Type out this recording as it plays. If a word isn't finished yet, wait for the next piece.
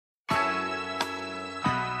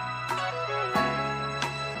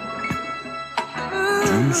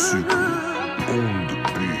Music on the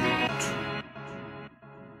beat.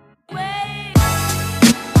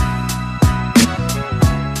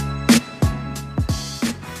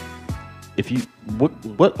 If you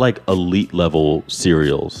what like elite level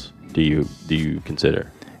cereals do you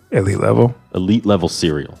consider? Elite level. Elite level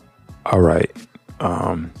cereal. All right.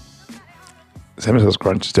 Cinnamon Toast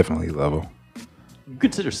Crunch is definitely elite level. You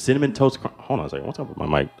consider cinnamon toast crunch? Hold on a second. What's up with my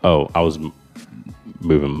mic? Oh, I was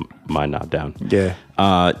moving my knob down. Yeah.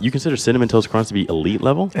 You consider cinnamon toast crunch to be elite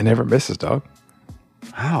level? It never misses, dog.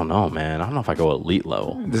 I don't know, man. I don't know if I go elite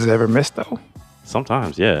level. Does it ever miss though?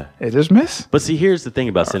 Sometimes, yeah. It just miss? But see, here's the thing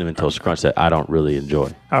about cinnamon toast crunch that I don't really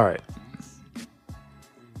enjoy. All right.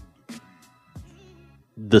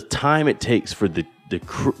 The time it takes for the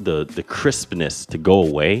crispness to go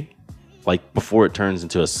away, like before it turns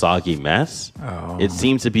into a soggy mess, it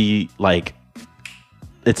seems to be like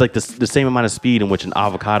it's like the same amount of speed in which an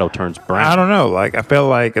avocado turns brown. I don't know. Like I feel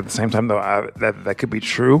like at the same time though, that could be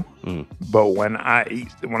true. But when I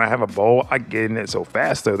have a bowl, I get in it so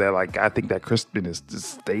fast though that like I think that crispness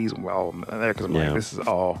just stays well in there because I'm like, this is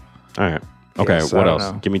all. All right. Okay. Yeah, so what I else?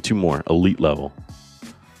 don't know. Give me two more. Elite level.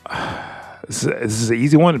 This is an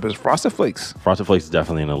easy one, but it's Frosted Flakes. Frosted Flakes is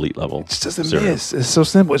definitely an elite level. It just doesn't cereal. miss. It's so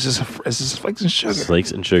simple. It's just flakes and sugar,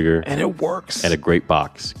 Flakes and sugar, and it works. and a great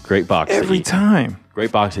box. Great box every to eat. time.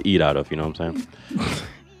 Great box to eat out of. You know what I'm saying?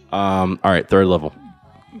 All right. Third level.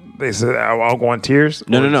 They said I'll go on tiers.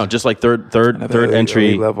 No. Just like third entry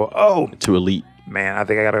elite level. Oh to elite. man, I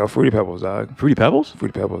think I gotta go Fruity Pebbles, dog. Fruity Pebbles?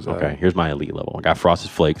 Fruity Pebbles, dog. Okay, here's my elite level. I got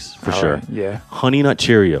Frosted Flakes for All sure. right, yeah. Honey Nut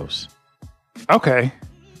Cheerios. Okay.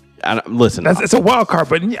 Listen, It's a wild card,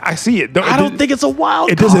 but I see it. I don't think it's a wild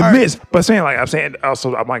card. it doesn't miss. But I'm saying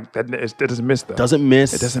also, I'm like that doesn't miss though. Doesn't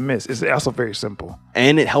miss. It doesn't miss. It's also very simple.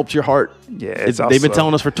 And it helps your heart. Yeah, They've been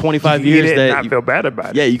telling us for 25 you can years eat it that and not feel bad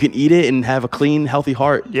about it. Yeah, you can eat it and have a clean, healthy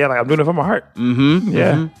heart. Yeah, like I'm doing it for my heart. Mm-hmm.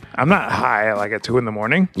 Yeah, I'm not high like at 2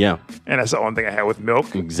 a.m. Yeah, and that's the only thing I had with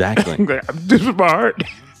milk. exactly. Like, I'm doing it for my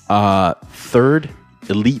heart. Third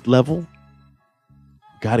elite level.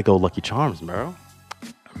 Got to go Lucky Charms, bro.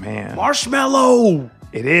 Man, Marshmallow.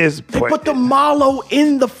 it is. They but put the mallow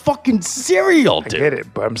in the fucking cereal, I dude. get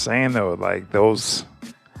it, but I'm saying though, like those.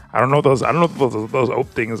 I don't know what those oat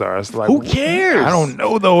things are. It's like Who cares? I don't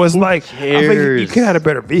know though. It's like I think you cares? could have a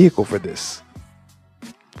better vehicle for this.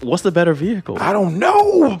 What's the better vehicle? I don't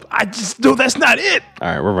know. I just know that's not it. All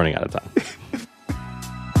right, we're running out of time.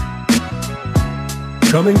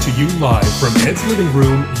 Coming to you live from Ed's living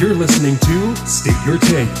room, you're listening to State Your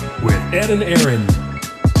Take with Ed and Aaron.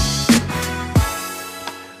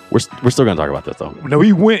 We're still gonna talk about this though. No,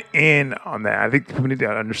 we went in on that. I think people need to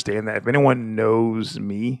understand that. If anyone knows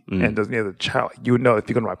me and doesn't know the child, you would know if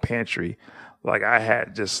you go to my pantry, like I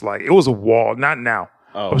had just like it was a wall. Not now.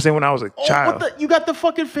 I'm saying when I was a child, You got the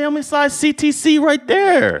fucking family size CTC right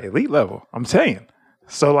there. elite level. I'm saying.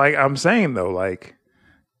 So like I'm saying though, like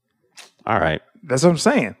All right. that's what I'm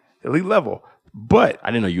saying. Elite level. But I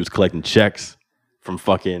didn't know you was collecting checks from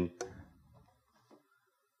fucking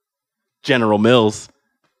General Mills.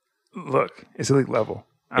 look, it's elite level.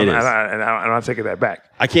 It is. And I'm not taking that back.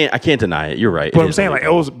 I can't deny it. You're right. But It I'm is saying elite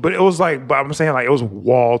like level. but I'm saying like it was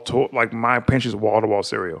wall to like my pantry's wall to wall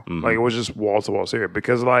cereal. Mm-hmm. Like it was just wall to wall cereal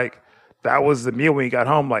because like that was the meal when you got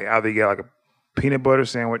home. Like either you get like a peanut butter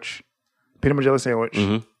sandwich, peanut butter jelly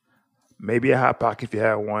sandwich, maybe a hot pocket if you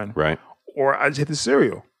had one, right. or I just hit the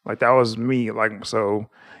cereal. Like that was me. Like so,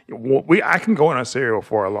 I can go on a cereal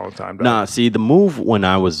for a long time. Dog. Nah, see, the move when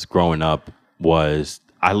I was growing up was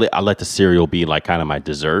I let the cereal be like kind of my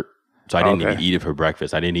dessert. So I didn't even eat it for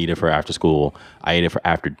breakfast. I didn't eat it for after school. I ate it for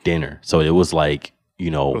after dinner. So it was like,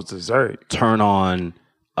 It was dessert. turn on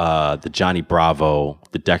the Johnny Bravo,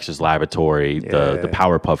 the Dexter's Laboratory, the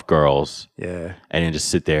Powerpuff Girls, Yeah. and then just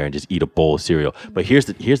sit there and just eat a bowl of cereal. But here's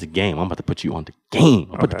the game. I'm about to put you on the game.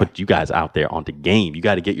 I'm about to put you guys out there on the game. You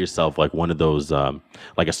got to get yourself like one of those,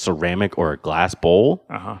 like a ceramic or a glass bowl.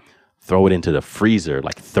 Throw it into the freezer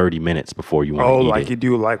like 30 minutes before you want to eat like it. you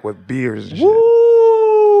do like with beers and shit.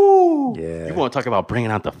 Woo! Yeah. You want to talk about bringing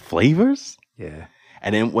out the flavors? Yeah.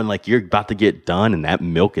 And then when like you're about to get done and that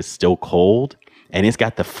milk is still cold and it's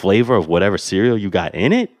got the flavor of whatever cereal you got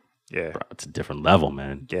in it, Yeah. bro, it's a different level,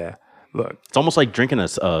 man. Yeah. Look, It's almost like drinking a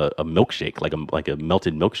milkshake, like a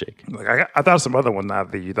melted milkshake. like I thought of some other one now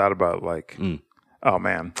that you thought about like oh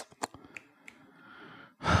man.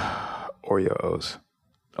 Oreos.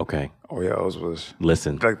 Okay, Oreos was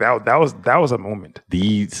listen, like that was a moment.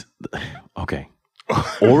 okay.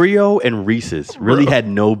 Oreo and Reese's really had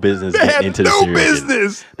no business getting into the cereal business.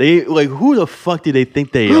 business. They like, who the fuck do they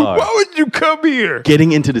think they are? Why would you come here?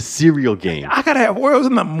 Getting into the cereal game. I gotta have Oreos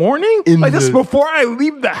in the morning? This before I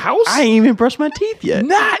leave the house? I ain't even brushed my teeth yet.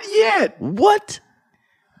 Not yet. What?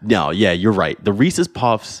 No, yeah, you're right. The Reese's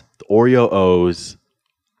Puffs, the Oreo O's.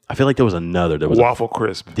 I feel like there was another. There was Waffle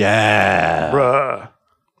Crisp. Yeah. Bruh.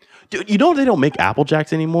 Dude, you know they don't make Apple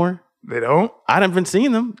Jacks anymore? They don't? I haven't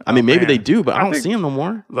seen them. I mean, maybe man. they do, but I don't think- see them no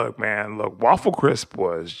more. Look, man, Waffle Crisp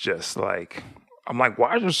was just like, I'm like,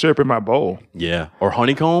 why is there syrup in my bowl? Yeah. Or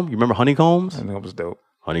honeycomb. You remember honeycombs? I think it was dope.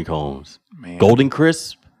 Honeycombs. Man. Golden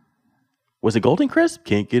Crisp. Was it Golden Crisp?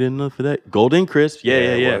 Can't get enough of that. Golden Crisp. Yeah.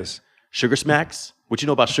 it was. Sugar Smacks. What you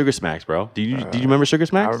know about Sugar Smacks, bro? Did you remember Sugar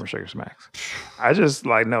Smacks? I remember Sugar Smacks. I just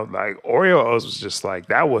Oreo O's was just like,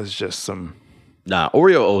 that was just some, Nah,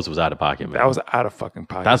 Oreo O's was out of pocket, man. that was out of fucking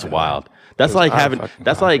pocket. That's man. wild. That's was like out of having fucking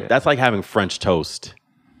that's pocket. like having French toast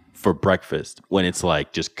for breakfast when it's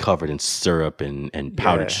like just covered in syrup and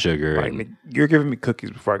powdered Yeah. sugar. Like, And, you're giving me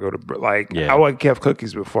cookies before I go to Yeah. I would have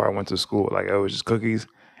cookies before I went to school. Like it was just cookies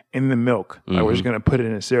in the milk. Like we're just gonna put it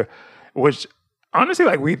in a syrup. Which honestly,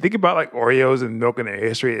 like when you think about like Oreos and milk in their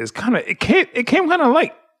history, it's kind of it came kind of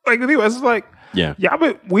like the thing was like yeah.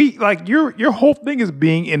 but we like your whole thing is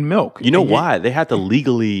being in milk. You know And why? They had to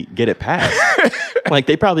legally get it passed. Like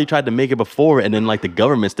they probably tried to make it before and then like the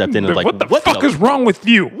government stepped in and was like, what the fuck is wrong with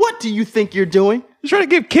you? What do you think you're doing? You're trying to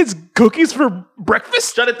give kids cookies for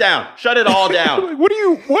breakfast? Shut it down. Shut it all down. Like,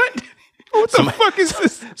 what? What the fuck is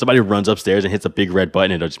this? Somebody runs upstairs and hits a big red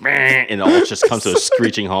button and it all just comes to a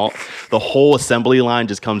screeching halt. The whole assembly line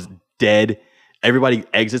just comes dead. Everybody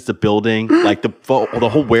exits the building. Like the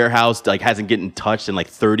whole warehouse like hasn't gotten touched in like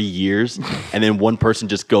 30 years. And then one person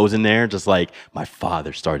just goes in there just like, my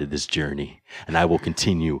father started this journey and I will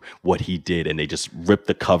continue what he did. And they just rip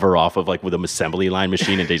the cover off of like with an assembly line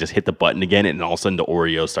machine and they just hit the button again. And all of a sudden the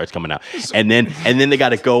Oreo starts coming out. And then they got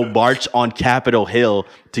to go march on Capitol Hill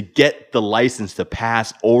to get the license to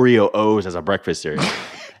pass Oreo O's as a breakfast cereal.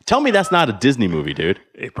 Tell me that's not a Disney movie, dude.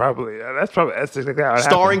 That's exactly how it happened.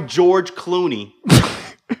 Starring George Clooney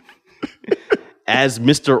as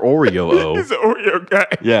Mr. Oreo O. He's the Oreo guy.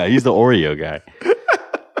 Yeah, he's the Oreo guy.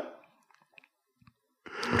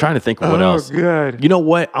 I'm trying to think of what else. Oh god. You know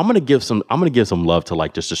what? I'm gonna give some love to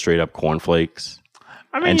like just a straight up cornflakes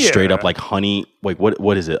I mean, and straight up like honey. Like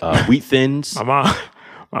what is it? Wheat thins. my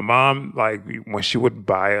mom, like when she would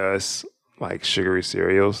buy us like sugary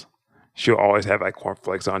cereals, she'll always have like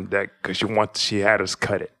cornflakes on deck because she had us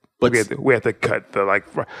cut it. But we had to cut the like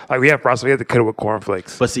we have frosting. We had to cut it with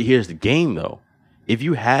cornflakes. But see, here's the game though. If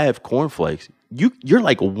you have cornflakes, you're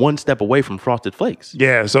like one step away from Frosted Flakes.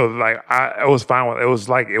 Yeah, so like I was fine with it. Was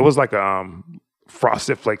like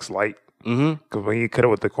Frosted Flakes light. Because when you cut it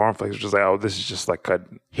with the cornflakes, it's just like, oh, this is just like cut.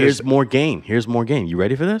 Here's more game. You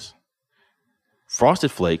ready for this?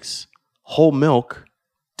 Frosted Flakes, whole milk,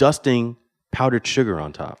 dusting powdered sugar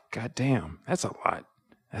on top. God damn, that's a lot.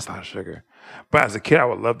 That's a lot of sugar. But as a kid, I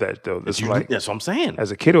would love that though. That's what I'm saying.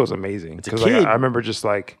 As a kid, it was amazing. Because like, kid. I remember just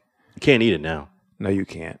like, You can't eat it now. no, you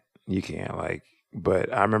can't. You can't. Like,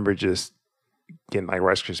 but I remember just getting like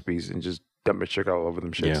Rice Krispies and just dumping sugar all over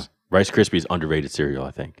them shits. Yeah. Rice Krispies underrated cereal,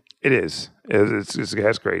 I think. It is. It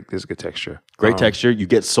has great. It's good texture. Great texture. You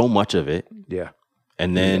get so much of it. Yeah.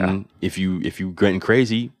 And then if you getting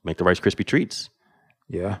crazy, make the Rice Krispie treats.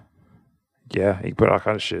 Yeah. Yeah. You can put all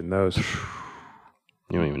kind of shit in those.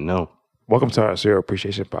 You don't even know. Welcome to our Cereal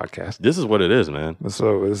Appreciation Podcast. This is what it is, man.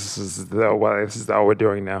 So this is all we're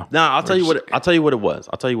doing now. Nah, I'll tell you what it was.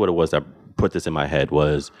 I'll tell you what it was that put this in my head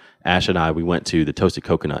was Ash and I, we went to the Toasted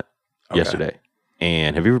Coconut yesterday.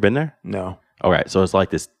 And have you ever been there? No. All right. So it's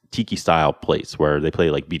like this tiki style place where they play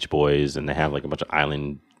like Beach Boys and they have like a bunch of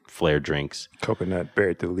island flair drinks. Coconut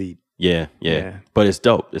buried the lead. Yeah. But it's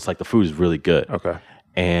dope. It's like the food is really good. Okay.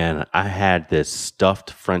 And I had this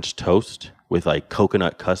stuffed French toast with like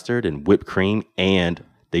coconut custard and whipped cream, and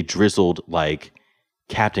they drizzled like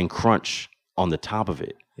Captain Crunch on the top of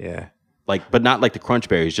it. Yeah. Like, but not like the Crunch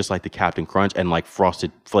Berries, just like the Captain Crunch and like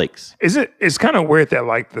Frosted Flakes. It's kind of weird that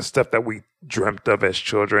like the stuff that we dreamt of as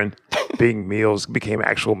children being meals became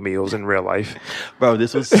actual meals in real life. Bro, it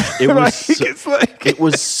was Like, so, it's like it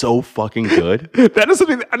was so fucking good. that is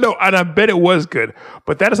something I know, and I bet it was good.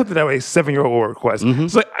 But that is something that a 7-year-old will request.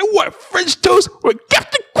 It's like, I want French toast with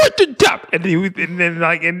Captain Crunch on top, and then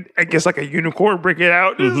I guess like a unicorn bring it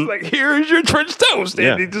out. It's like, here's your French toast,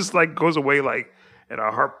 and it just like goes away like in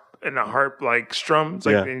a harp like strum. It's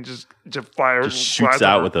like and just fire Just shoots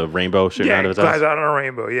out with a rainbow shooting out of his flies ass. out on a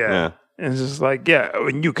rainbow. Yeah. And it's just like,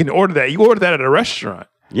 and you can order that. You order that at a restaurant.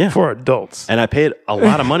 for adults. And I paid a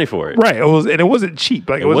lot of money for it. Right. It wasn't cheap.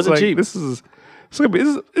 Like it wasn't cheap. This is gonna be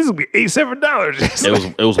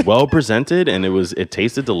 $87. It was well presented and it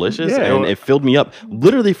tasted delicious Yeah, and it filled me up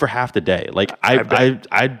literally for half the day. Like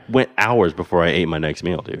I went hours before I ate my next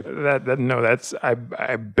meal, dude. I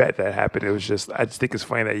bet that happened. I just think it's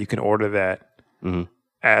funny that you can order that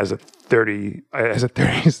as a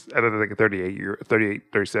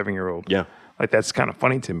 37-year-old. Yeah. Like that's kind of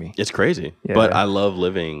funny to me. It's crazy. Yeah. But I love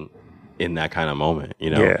living in that kind of moment,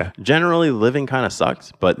 you know. Yeah. Generally living kind of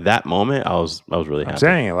sucks, but that moment I was really happy. I'm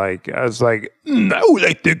saying I was like, I would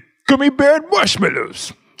like the gummy bear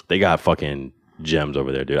marshmallows. They got fucking gems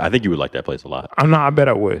over there, dude. I think you would like that place a lot. I bet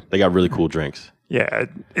I would. They got really cool drinks. Yeah,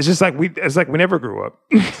 it's just like we never grew up.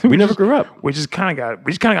 We never grew up. We just kind of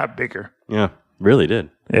got bigger. Yeah, really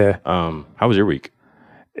did. Yeah. How was your week?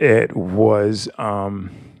 It was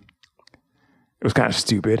kind of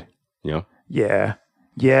stupid. Yeah. Yeah.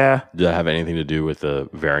 Yeah. Did that have anything to do with the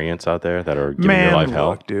variants out there that are giving your life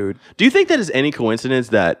hell? Dude. Do you think that is any coincidence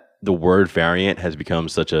that the word variant has become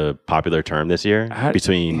such a popular term this year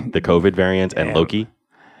between the COVID variant and Loki?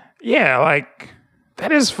 Yeah, like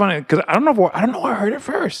that is funny because I don't know where I heard it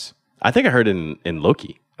first. I think I heard it in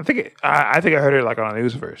Loki. I think I heard it like on the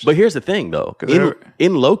news first. But here's the thing, though.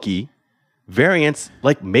 In Loki, variants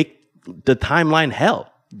like make the timeline hell.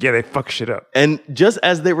 Yeah, they fuck shit up. And just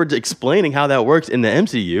as they were explaining how that works in the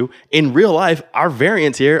MCU, in real life, our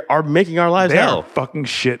variants here are making our lives hell. They're fucking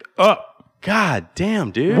shit up. God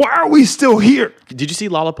damn, dude. Why are we still here? Did you see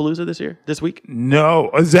Lollapalooza this week? No.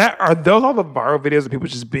 Are those all the viral videos of people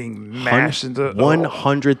just being mashed into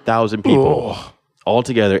 100,000 people all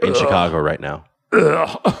together in Chicago right now.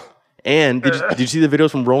 And did you see the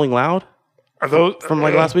videos from Rolling Loud? Are those from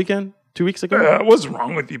like last weekend? 2 weeks ago? What's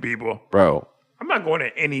wrong with you people? Bro. I'm not going to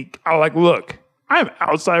look, I'm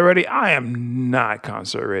outside ready. I am not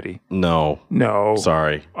concert ready. No.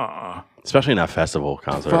 Sorry. Especially not festival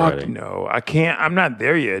concert ready. No. I can't. I'm not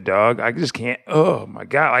there yet, dog. I just can't. Oh my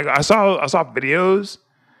God. Like I saw videos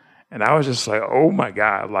and I was just like, oh my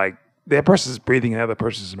God. Like that person's breathing in the other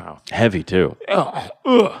person's mouth. Heavy too.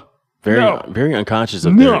 Very unconscious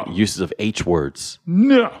of their uses of H words.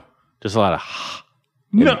 No. Just a lot of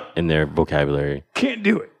in their vocabulary. Can't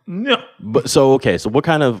do it. No. But so what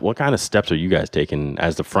kind of steps are you guys taking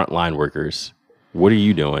as the frontline workers? What are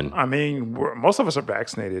you doing? I mean, most of us are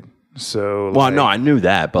vaccinated. So no, I knew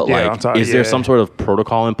that, but is there some sort of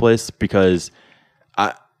protocol in place? Because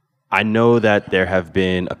I know that there have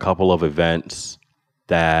been a couple of events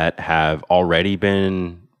that have already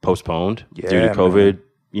been postponed due to COVID,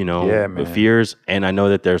 fears, and I know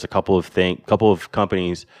that there's a couple of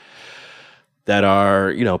companies that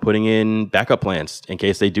are, putting in backup plans in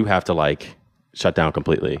case they do have to shut down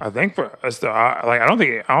completely. I think for us, I don't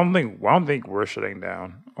think we're shutting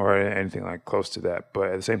down or anything like close to that.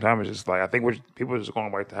 But at the same time, it's just I think people are just going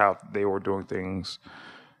back to how they were doing things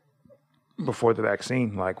before the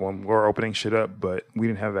vaccine. Like when we're opening shit up, but we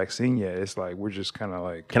didn't have a vaccine yet. It's we're just kind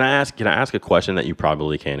of Can I ask a question that you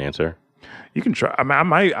probably can't answer? You can try. I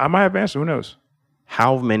might have answered. Who knows?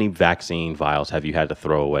 How many vaccine vials have you had to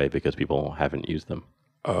throw away because people haven't used them?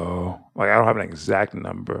 Oh, I don't have an exact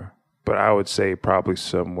number, but I would say probably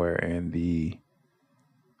somewhere in the,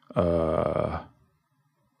 I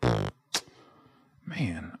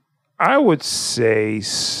would say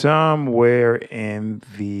somewhere in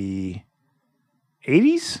the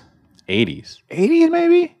 80s? 80s? 80s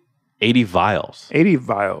maybe? 80 vials. 80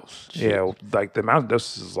 vials. Jeez. Yeah, the amount of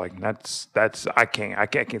doses is that's I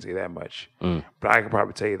can't say that much. But I can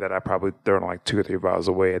probably tell you that I probably throw 2 or 3 vials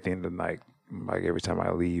away at the end of the night, every time I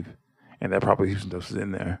leave, and that probably leaves some doses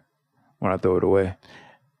in there when I throw it away.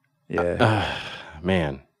 Yeah,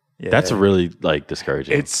 man, that's really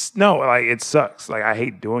discouraging. It sucks. I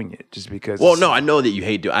hate doing it just because. Well, no, I know that you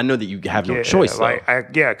hate doing. I know that you have no choice.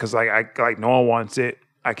 Because no one wants it.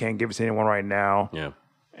 I can't give it to anyone right now. Yeah.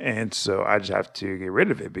 And so I just have to get rid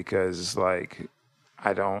of it because it's I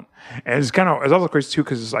don't, and it's also crazy too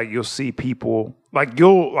because it's you'll see people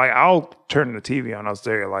I'll turn the TV on. I'll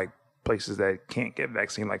stare at places that can't get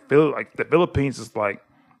vaccine, the Philippines is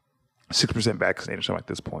 6% vaccinated or something at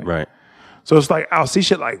this point. Right. So it's I'll see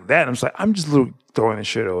shit like that, and I'm just I'm just literally throwing the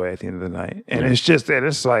shit away at the end of the night, and it's just that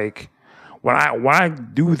it's when I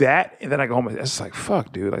do that and then I go home, it's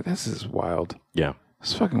fuck, dude, this is wild. Yeah.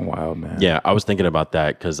 It's fucking wild, man. Yeah, I was thinking about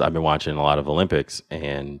that because I've been watching a lot of Olympics,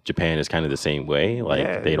 and Japan is kind of the same way.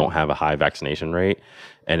 They don't have a high vaccination rate,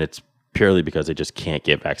 and it's purely because they just can't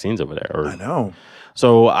get vaccines over there. I know.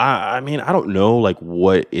 So I mean, I don't know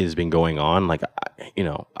what has been going on.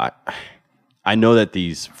 I know that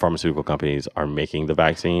these pharmaceutical companies are making the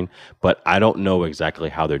vaccine, but I don't know exactly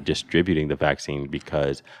how they're distributing the vaccine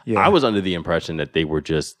because I was under the impression that they were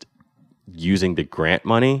just using the grant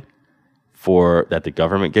money that the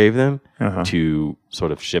government gave them to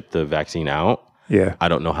sort of ship the vaccine out. Yeah. I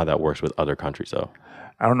don't know how that works with other countries though.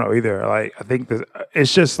 I don't know either. Like, I think that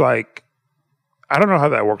it's just like, I don't know how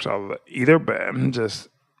that works out either, but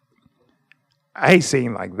I hate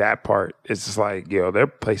seeing like that part. It's just like, there are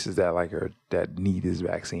places that that need this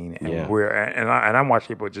vaccine, and I'm watching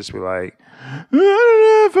people just be like, I don't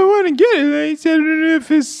know if I want to get it. I don't know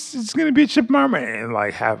if it's going to be a chip armor, and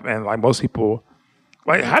like most people,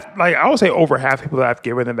 I would say over half people that have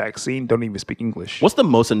given the vaccine don't even speak English. What's the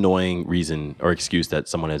most annoying reason or excuse that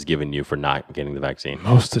someone has given you for not getting the vaccine?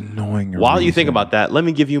 Most annoying. While you think about that, let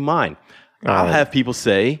me give you mine. I'll have people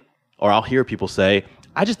say, or I'll hear people say,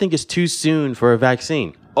 I just think it's too soon for a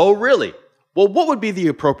vaccine. Oh, really? Well, what would be the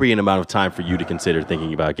appropriate amount of time for you to consider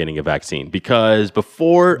thinking about getting a vaccine? Because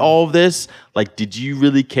before all of this, did you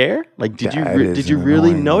really care? Did you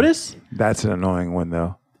really notice? That's an annoying one,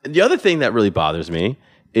 though. The other thing that really bothers me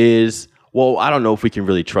is, well, I don't know if we can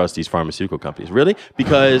really trust these pharmaceutical companies. Really?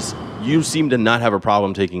 Because you seem to not have a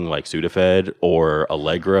problem taking Sudafed or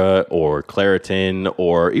Allegra or Claritin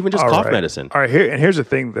or even just cough medicine. All right, here's the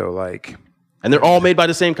thing, though. And they're all made by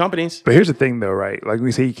the same companies. But here's the thing, though, right? Like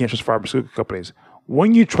we say, you can't trust pharmaceutical companies.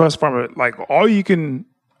 When you trust I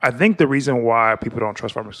think the reason why people don't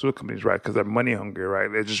trust pharmaceutical companies, right? Because they're money hungry,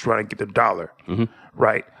 right? They're just trying to get their dollar,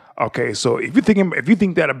 right? Okay, so if you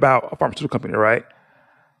think that about a pharmaceutical company, right?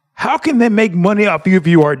 How can they make money off you if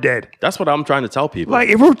you are dead? That's what I'm trying to tell people.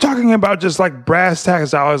 If we're talking about just brass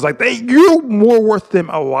tax dollars, you're more worth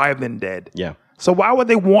them alive than dead. Yeah. So why would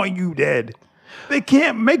they want you dead? They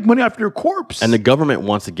can't make money off your corpse. And the government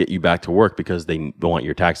wants to get you back to work because they want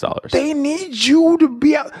your tax dollars. They need you to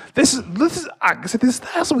be out. This is I said this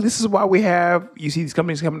last week. This is why we have, you see these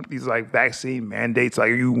companies coming up with these vaccine mandates,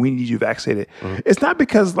 we need you vaccinated. It's not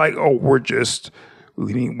because we're just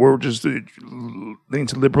leaning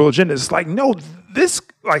to liberal agenda. It's no, this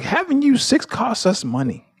having you sick costs us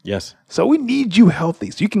money. Yes. So we need you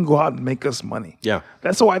healthy so you can go out and make us money. Yeah.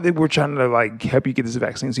 That's why we're trying to help you get this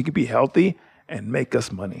vaccine so you can be healthy and make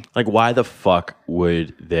us money. Why the fuck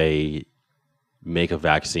would they make a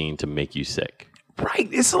vaccine to make you sick? Right.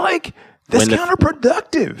 It's that's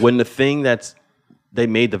counterproductive. When the thing they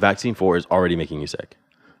made the vaccine for is already making you sick.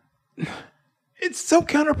 It's so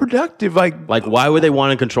counterproductive. Why would they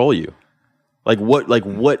want to control you?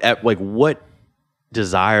 What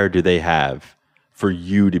desire do they have for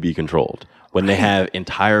you to be controlled when they have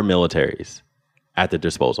entire militaries at their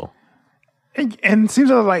disposal? And it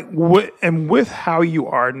seems with how you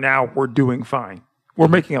are now, we're doing fine. We're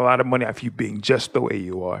making a lot of money off you being just the way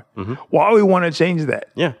you are. Why do we want to change that?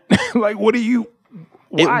 Yeah. What do you...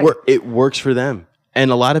 Why? It works for them. And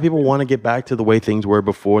a lot of people want to get back to the way things were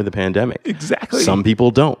before the pandemic. Exactly. Some people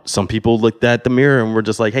don't. Some people looked at the mirror and were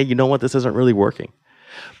just like, hey, you know what? This isn't really working.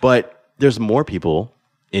 But there's more people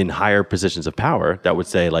in higher positions of power that would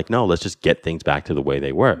say no, let's just get things back to the way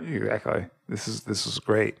they were. Exactly. This is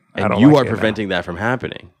great. And you are preventing that from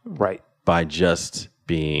happening. Right. By just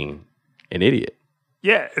being an idiot.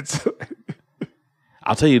 Yeah. It's...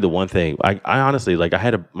 I'll tell you the one thing. I honestly,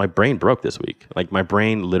 my brain broke this week. My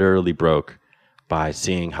brain literally broke by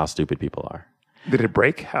seeing how stupid people are. Did it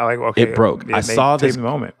break? It broke. I saw this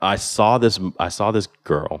moment. I saw this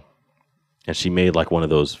girl, and she made one of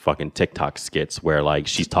those fucking TikTok skits where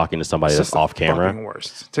she's talking to somebody that's off camera. Fucking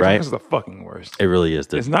worst. TikTok is the fucking worst. It really is.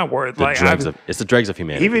 It's not worth it's the dregs of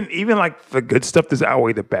humanity. Even the good stuff does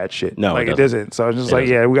outweigh the bad shit. No, it doesn't. So I was just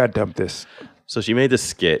we gotta dump this. So she made this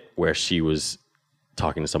skit where she was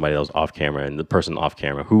talking to somebody that was off camera, and the person off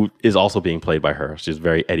camera, who is also being played by her, she's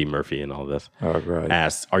very Eddie Murphy and all this,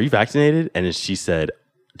 asked, "Are you vaccinated?" And then she said,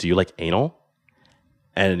 "Do you like anal?"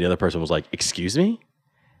 And the other person was like, "Excuse me?"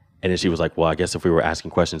 And then she was like, "Well, I guess if we were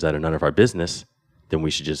asking questions that are none of our business, then we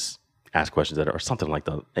should just ask questions that are," or something like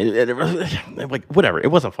that. And whatever. It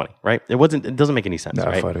wasn't funny, right? It doesn't make any sense. Not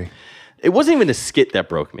right? Funny. It wasn't even a skit that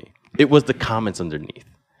broke me. It was the comments underneath.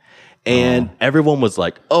 And everyone was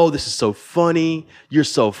like, "Oh, this is so funny. You're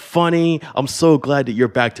so funny. I'm so glad that you're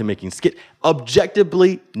back to making skit."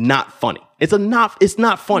 Objectively, not funny. It's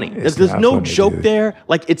not funny. There's no funny, joke dude. There.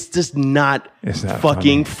 It's just not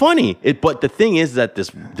fucking funny. But the thing is that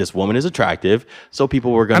this woman is attractive, so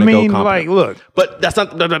people were going to go compliment. Look. But that's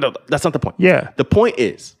not that's not the point. Yeah. The point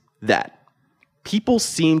is that people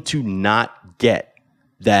seem to not get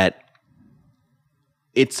that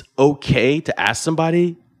it's okay to ask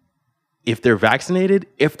somebody if they're vaccinated,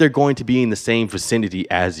 if they're going to be in the same vicinity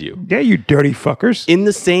as you. Yeah, you dirty fuckers. In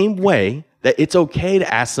the same way that it's okay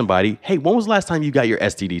to ask somebody, hey, when was the last time you got your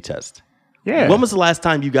STD test? Yeah. When was the last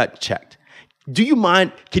time you got checked? Do you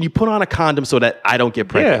mind? Can you put on a condom so that I don't get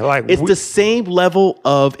pregnant? Yeah, like it's the same level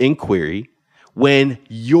of inquiry when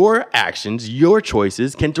your actions, your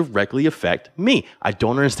choices can directly affect me. I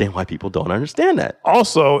don't understand why people don't understand that.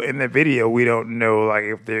 Also, in the video, we don't know like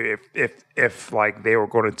if like they were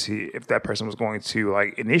going to if that person was going to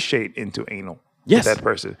like initiate into anal. Yes. With that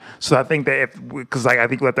person. So I think that because like I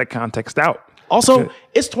think let that context out. Also,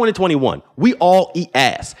 it's 2021. We all eat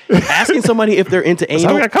ass. Asking somebody if they're into anal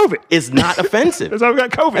how we got COVID. is not offensive. That's how we got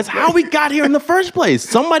COVID. That's how we got here in the first place.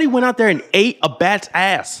 Somebody went out there and ate a bat's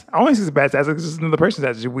ass. I only see the bad ass because it's another person's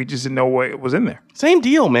ass. We just didn't know what was in there. Same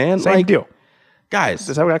deal, man. Same deal. Guys,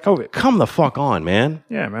 That's how we got COVID. come the fuck on, man.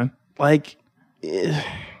 Yeah, man. Like,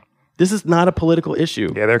 this is not a political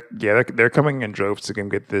issue. Yeah, they're coming in droves to come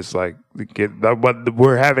get this. Like, but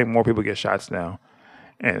we're having more people get shots now,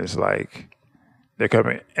 and it's like they're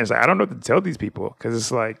coming. And it's like I don't know what to tell these people because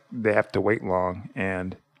it's like they have to wait long.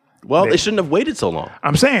 And Well, they shouldn't have waited so long.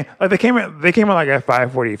 I'm saying like they came in like at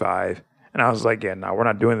 5:45, and I was like, yeah, no, we're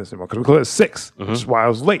not doing this anymore because we closed at 6. Which is why I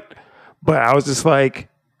was late. But I was just like,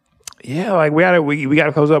 yeah, like we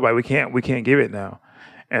gotta close up. Like we can't give it now.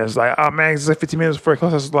 And it's like, oh man, it's like 15 minutes before it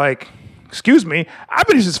closes. I was like, excuse me, I've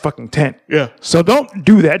been here since fucking 10. Yeah. So don't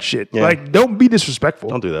do that shit. Yeah. Like, don't be disrespectful.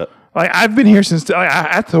 Don't do that. Like, I've been here since I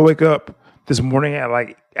had to wake up this morning at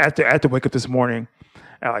like I had to wake up this morning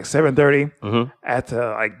at like 7:30. I had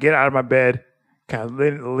to like get out of my bed, kind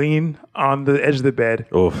of lean on the edge of the bed,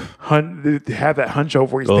 Oof. have that hunch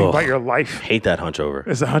over. You think about your life. Hate that hunch over.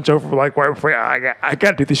 It's a hunch over, like right before I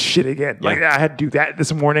got to do this shit again. Like I had to do that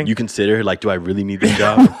this morning. You consider, like, do I really need this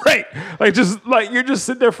job? Right. Like, just like you're just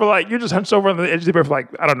sitting there for like, you're just hunched over on the edge of the bed for like,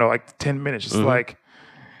 I don't know, like 10 minutes. Just like,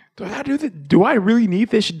 do I do this? Do I really need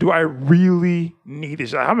this? Do I really need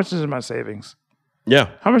this? Like, how much is my savings? Yeah.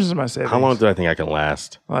 How much is my savings? How long do I think I can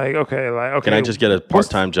last? Like, okay. Can I just get a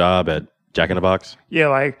part-time job at Jack in the Box? Yeah,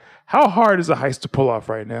 like, how hard is a heist to pull off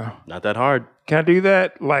right now? Not that hard. Can I do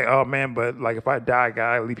that? Like, oh man, but like if I die, I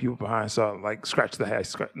gotta leave people behind. So like, scratch the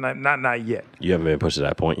heist. Not yet. You haven't been pushed to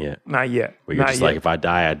that point yet. Not yet. Where you're Not just yet. like, if I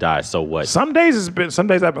die, I die. So what? Some days I've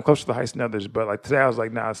been closer to the heist than others, but like today I was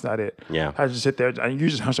like, nah, it's not it. Yeah. I just sit there and you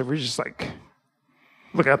just hunch over, you just like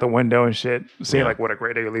look out the window and shit, seeing like what a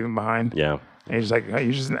great day you're leaving behind. Yeah. And you're just like,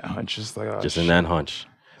 you're just in that hunch, just like, oh, Just in that hunch.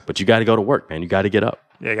 But you got to go to work, man. You got to get up.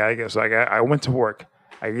 Yeah, I gotta go. So I went to work.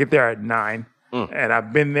 I get there at 9, and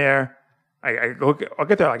I've been there. I'll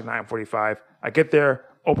get there at like 9:45. I get there,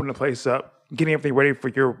 open the place up, getting everything ready for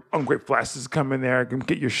your ungrateful asses to come in there and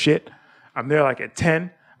get your shit. I'm there like at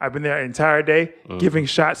 10. I've been there the entire day, giving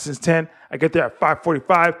shots since 10. I get there at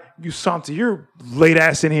 5:45. You saunter your late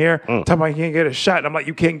ass in here, talking about you can't get a shot. And I'm like,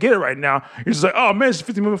 you can't get it right now. You're just like, oh man, it's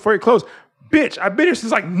 15 minutes before you close. Bitch, I've been here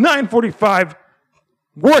since like 9:45,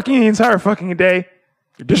 working the entire fucking day.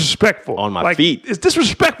 You're disrespectful. On my feet. It's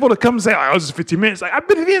disrespectful to come and say, oh, this is 15 minutes. Like, I've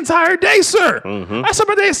been here the entire day, sir. I started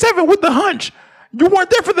my day at 7 with the hunch. You weren't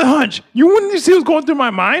there for the hunch. You wouldn't see what's going through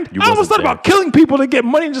my mind. I almost thought about killing people to get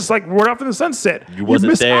money and just like run off in the sunset. You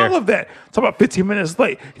wasn't missed there. all of that. Talk about 15 minutes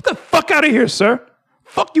late. Get the fuck out of here, sir.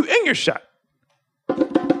 Fuck you and your shot.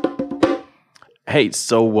 Hey,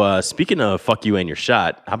 so speaking of fuck you and your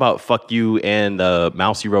shot, how about fuck you and the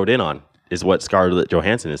mouse you rode in on, is what Scarlett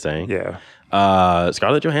Johansson is saying. Yeah.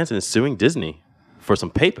 Scarlett Johansson is suing Disney for some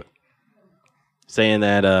paper, saying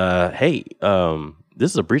that, hey,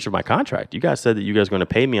 this is a breach of my contract. You guys said that you guys are going to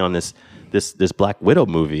pay me on this Black Widow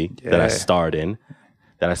movie that I starred in,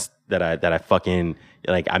 that I fucking,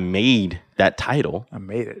 like, I made that title. I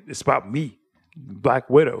made it. It's about me, Black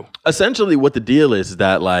Widow. Essentially, what the deal is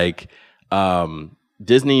that, like,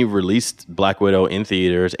 Disney released Black Widow in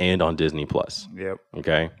theaters and on Disney Plus. Yep.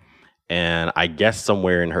 Okay. And I guess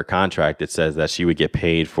somewhere in her contract, it says that she would get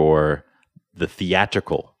paid for the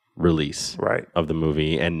theatrical release of the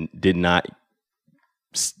movie, and did not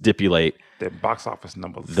stipulate the box office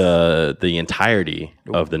numbers, the entirety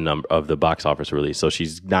of the number of the box office release. So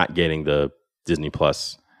she's not getting the Disney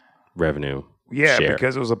Plus revenue. Yeah, share.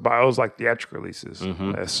 because it was like theatrical releases.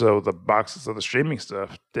 So the streaming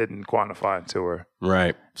stuff didn't quantify to her.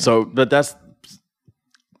 Right. So, but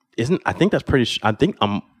I think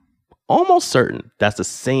I'm almost certain that's the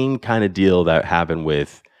same kind of deal that happened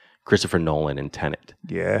with Christopher Nolan and Tenet.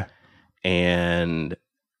 Yeah. And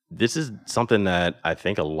this is something that I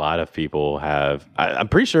think a lot of people have. I'm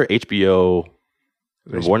pretty sure HBO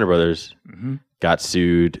and Warner Brothers got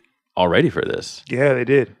sued already for this. Yeah, they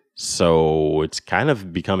did. So it's kind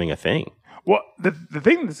of becoming a thing. Well, the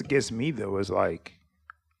thing that gets me, though, is like,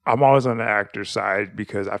 I'm always on the actor's side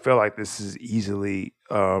because I feel like this is easily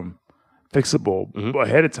fixable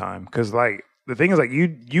ahead of time. Because like the thing is like you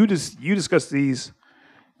discuss these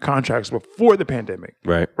contracts before the pandemic,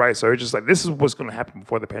 Right. Right. So it's just like this is what's going to happen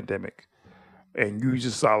before the pandemic, and you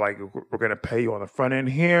just saw like we're going to pay you on the front end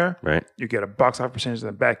here, Right. You get a box office percentage in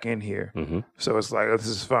the back end here, so it's like this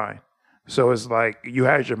is fine. So it's like you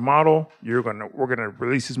had your model. We're gonna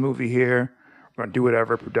release this movie here. We're gonna do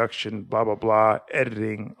whatever production, blah blah blah,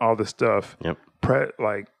 editing, all this stuff. Yep.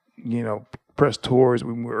 Press tours.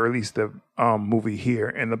 We release the movie here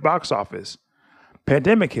in the box office.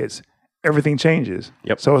 Pandemic hits, everything changes.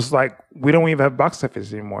 Yep. So it's like we don't even have box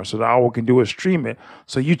office anymore. So now all we can do is stream it.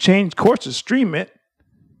 So you change course to stream it.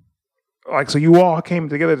 Like, so you all came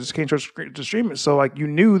together to stream it. So like you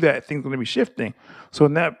knew that things were going to be shifting. So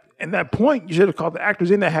in that point, you should have called the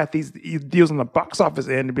actors in that had these deals on the box office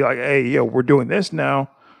end to be like, hey, yo, we're doing this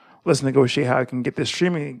now. Let's negotiate how I can get this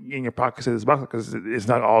streaming in your pocket to this box because it's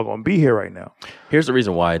not all going to be here right now. Here's the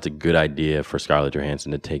reason why it's a good idea for Scarlett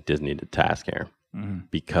Johansson to take Disney to task here.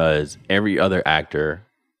 Because every other actor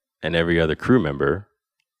and every other crew member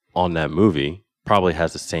on that movie probably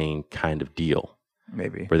has the same kind of deal.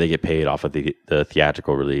 Maybe. Where they get paid off of the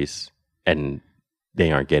theatrical release and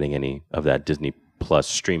they aren't getting any of that Disney Plus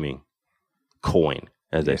streaming coin,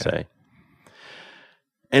 as they say.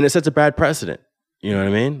 And it sets a bad precedent. You know what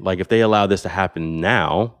I mean? Like if they allow this to happen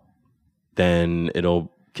now, then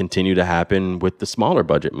it'll continue to happen with the smaller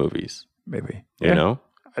budget movies. Maybe. You know?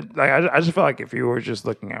 I just feel like if you were just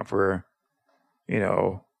looking out for,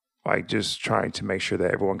 like just trying to make sure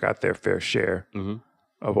that everyone got their fair share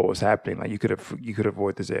of what was happening, like you could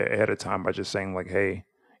avoid this ahead of time by just saying like, hey,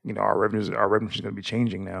 our revenue is going to be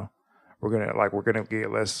changing now. We're gonna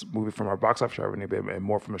get less movie from our box office revenue, and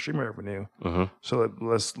more from the streaming revenue. So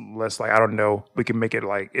let's like I don't know, we can make it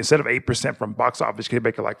like instead of 8% from box office, you can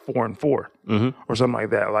make it like 4 and 4 or something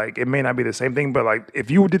like that. Like it may not be the same thing, but like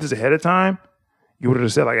if you did this ahead of time, you would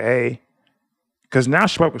have said like, hey, because now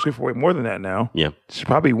she probably sweep for way more than that now. Yeah, she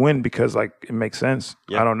probably win because like it makes sense.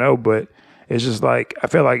 Yeah. I don't know, but it's just like I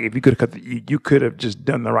feel like if you could have you could have just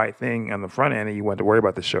done the right thing on the front end, and you wouldn't have to worry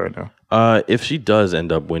about the show now. If she does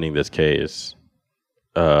end up winning this case,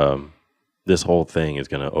 this whole thing is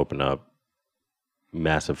going to open up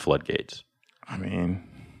massive floodgates. I mean,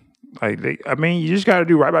 you just got to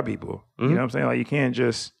do right by people. You know what I'm saying? Like you can't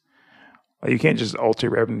just alter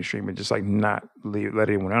revenue stream and just like not let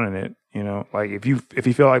anyone on in it. Like if you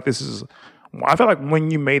feel like this is, I feel like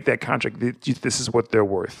when you made that contract, this is what they're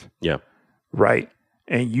worth. Yeah. Right.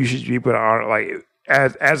 And you should be able to honor, like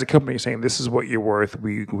as a company saying this is what you're worth.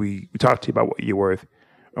 We talked to you about what you're worth,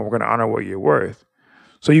 and we're going to honor what you're worth.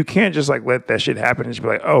 So you can't just like let that shit happen and just be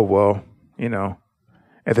like, oh well,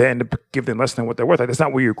 if they end up giving them less than what they're worth, like that's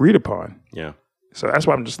not what you agreed upon. Yeah. So that's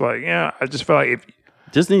why I'm just like, I just feel like if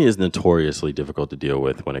Disney is notoriously difficult to deal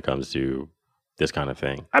with when it comes to this kind of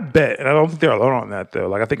thing. I bet, and I don't think they're alone on that though.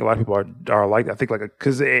 Like I think a lot of people are like, I think like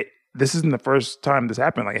because this isn't the first time this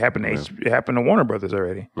happened. Like it happened to Warner Brothers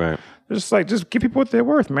already. Right. Just give people what they're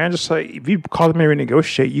worth, man. Just like if you call them and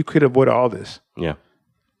renegotiate, you could avoid all this. Yeah.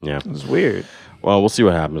 Yeah. It's weird. Well, we'll see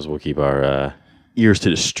what happens. We'll keep our ears to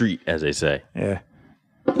the street, as they say. Yeah.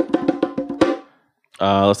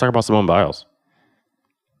 Let's talk about Simone Biles.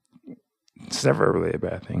 It's never really a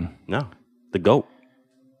bad thing. No. The GOAT.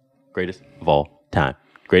 Greatest of all time.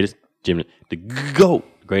 Greatest gymnast. The GOAT.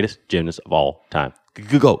 Greatest gymnast of all time.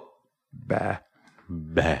 GOAT. Bah.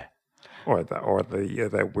 Bah. Or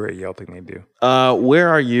that weird yell thing they do. Where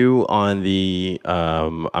are you on the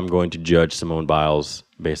I'm going to judge Simone Biles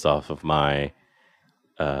based off of my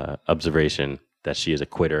observation that she is a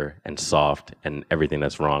quitter and soft and everything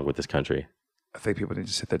that's wrong with this country? I think people need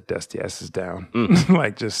to sit their dusty asses down.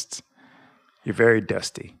 You're very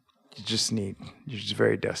dusty. You're just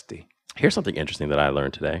very dusty. Here's something interesting that I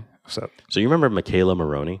learned today. What's up? So you remember Michaela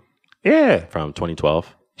Maroney? Yeah. From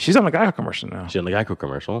 2012? She's on the Geico commercial now. She's on the Geico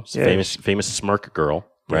commercial. Famous smirk girl,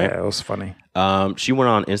 right? Yeah, it was funny. She went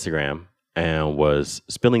on Instagram and was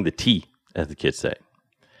spilling the tea, as the kids say.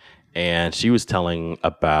 And she was telling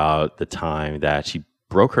about the time that she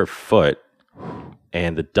broke her foot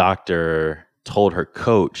and the doctor told her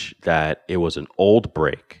coach that it was an old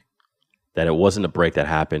break, that it wasn't a break that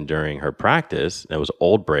happened during her practice. It was an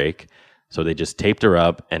old break. So they just taped her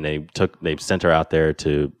up and they sent her out there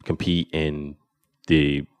to compete in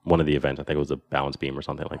one of the events. I think it was a balance beam or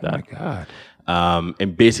something like that. Oh my God.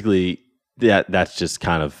 And basically that's just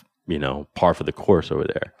kind of, par for the course over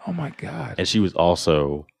there. Oh my God. And she was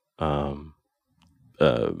also on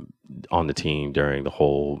the team during the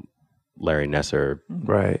whole Larry Nassar.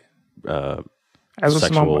 Right. As was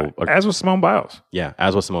Simone Biles. Yeah,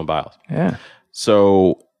 as was Simone Biles. Yeah.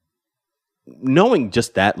 So knowing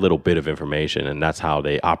just that little bit of information, and that's how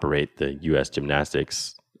they operate the U.S.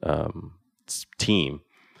 gymnastics team,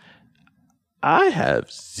 I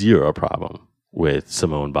have zero problem with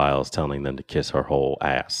Simone Biles telling them to kiss her whole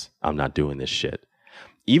ass. I'm not doing this shit.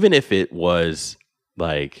 Even if it was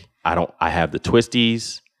like, I have the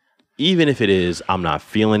twisties. Even if it is, I'm not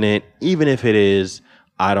feeling it. Even if it is,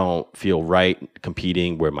 I don't feel right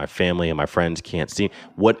competing where my family and my friends can't see.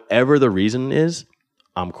 Whatever the reason is,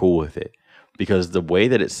 I'm cool with it. Because the way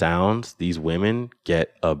that it sounds, these women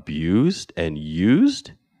get abused and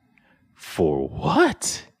used for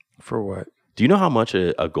what? For what? Do you know how much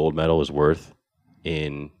a gold medal is worth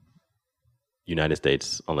in United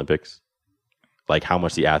States Olympics? Like how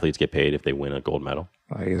much the athletes get paid if they win a gold medal?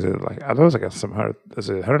 Like, is it like, I know it's like some hundred, is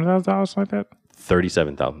it $100,000 like that?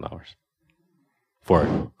 $37,000 for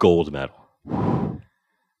a gold medal.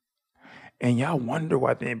 And y'all wonder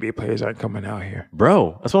why the NBA players aren't coming out here.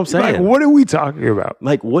 Bro, that's what I'm saying. Like, what are we talking about?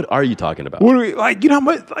 Like, what are you talking about? What are we, like, you know how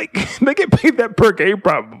much, like, they get paid that per game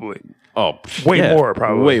probably. Oh, way more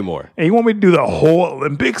probably. Way more. And you want me to do the whole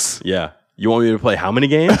Olympics? Yeah. You want me to play how many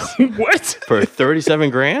games? What? For 37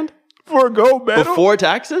 grand? For a gold medal? Before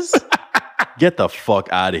taxes? Get the fuck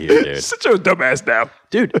out of here, dude. Such a dumbass now.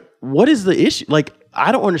 Dude, what is the issue? Like,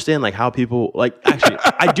 I don't understand like how people like actually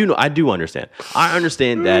I do understand. I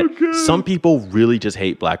understand that some people really just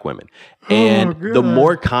hate black women. And the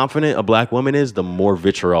more confident a black woman is, the more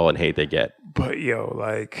vitriol and hate they get. But yo,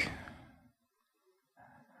 like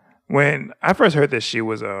when I first heard that she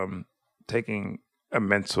was taking a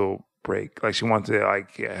mental break, like she wanted to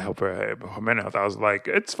like help her mental health, I was like,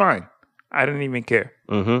 it's fine. I didn't even care.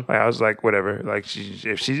 Mm-hmm. Like I was like, whatever. Like she's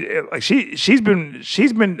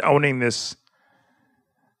been owning this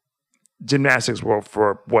gymnastics world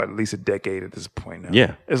for what, at least a decade at this point now.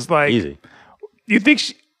 Yeah, it's like easy. You think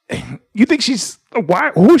she's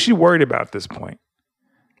why? Who is she worried about at this point?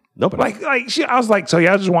 Nobody. I was like, so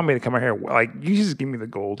y'all just want me to come out here? Like you just give me the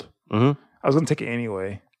gold. Mm-hmm. I was gonna take it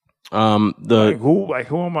anyway. Who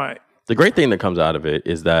am I? The great thing that comes out of it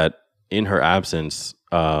is that in her absence,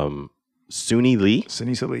 Suni Lee,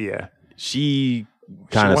 yeah, she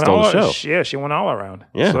kind of stole the show. Yeah, she went all around.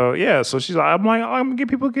 Yeah. So she's like, I'm gonna get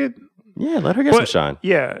people get. Yeah, let her get some shine.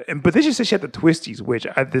 Yeah, but then she said she had the twisties, which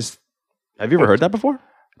Have you ever heard that before?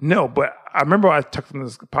 No, but I remember I talked on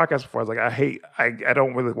this podcast before. I was like, I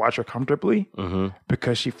don't really watch her comfortably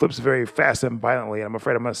because she flips very fast and violently, and I'm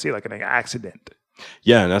afraid I'm gonna see like an accident.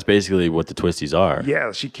 Yeah, and that's basically what the twisties are.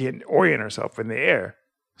 Yeah, she can't orient herself in the air,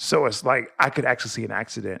 so it's like I could actually see an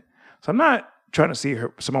accident. So I'm not trying to see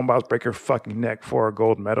Simone Biles break her fucking neck for a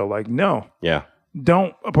gold medal. Like, no. Yeah.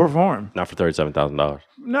 Don't perform. Not for $37,000.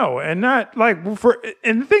 No, and not like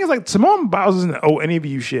and the thing is like Simone Biles doesn't owe any of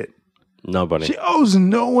you shit. Nobody. She owes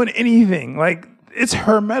no one anything. Like, it's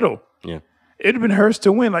her medal. Yeah. It'd have been hers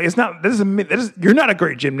to win. Like, it's not, you're not a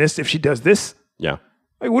great gymnast if she does this. Yeah.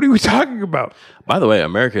 Like, what are we talking about? By the way,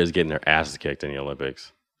 America is getting their asses kicked in the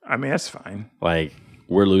Olympics. I mean, that's fine. Like,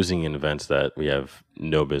 we're losing in events that we have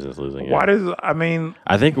no business losing in.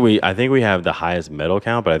 I think we have the highest medal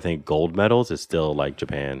count, but I think gold medals is still like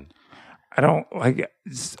Japan. I don't like.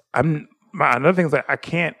 Another thing is like I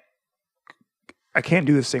can't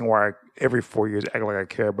do this thing where every 4 years act like I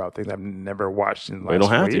care about things I've never watched in the last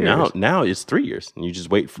 4 years. We don't have to now. It's 3 years, and you just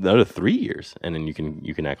wait for another 3 years, and then you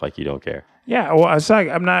can act like you don't care. Yeah, well, it's like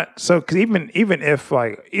I'm not so because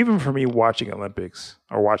even for me watching Olympics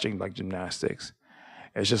or watching like gymnastics,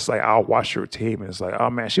 it's just like I'll watch her team and it's like, oh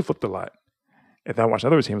man, she flipped a lot. If I watch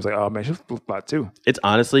other teams, like, oh man, she flipped a lot too. It's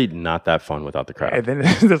honestly not that fun without the crowd. And then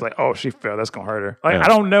it's like, oh, she fell. That's gonna hurt her. Like, yeah. I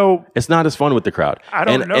don't know. It's not as fun with the crowd. I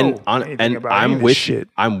don't know. I'm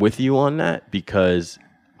with you on that because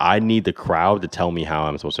I need the crowd to tell me how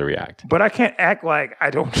I'm supposed to react. But I can't act like I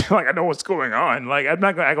don't like I know what's going on. Like I'm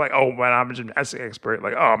not gonna act like, oh man, I'm a gymnastics expert.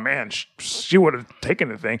 Like, oh man, she would have taken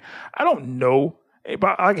the thing. I don't know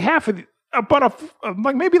about like half of the.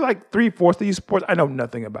 Maybe like 3/4 of these sports I know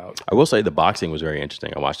nothing about. I will say the boxing was very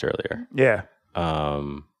interesting. I watched earlier. Yeah.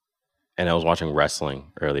 And I was watching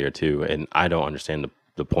wrestling earlier too, and I don't understand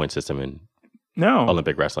the point system in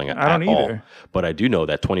Olympic wrestling at all. Either. But I do know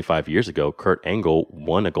that 25 years ago, Kurt Angle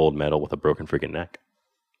won a gold medal with a broken freaking neck.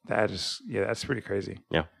 That's pretty crazy.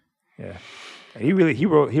 Yeah. Yeah. And he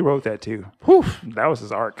wrote that too. Whew. That was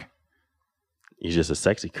his arc. He's just a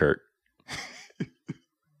sexy Kurt.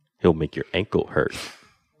 He'll make your ankle hurt.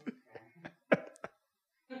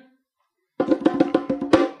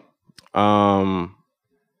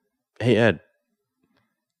 Hey Ed,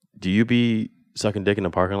 do you be sucking dick in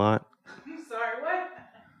the parking lot? I'm sorry, what?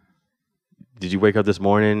 Did you wake up this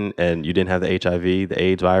morning and you didn't have the HIV, the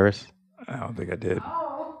AIDS virus? I don't think I did.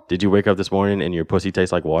 Oh. Did you wake up this morning and your pussy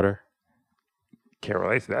tastes like water? Can't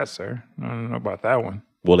relate to that, sir. I don't know about that one.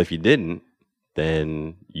 Well, if you didn't,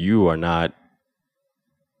 then you were not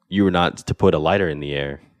to put a lighter in the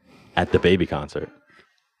air at the baby concert.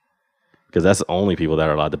 Because that's the only people that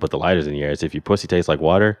are allowed to put the lighters in the air. Is if your pussy tastes like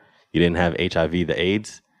water, you didn't have HIV, the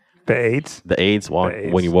AIDS. The AIDS? The AIDS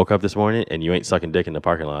when you woke up this morning and you ain't sucking dick in the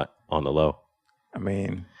parking lot on the low. I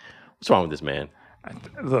mean, what's wrong with this man?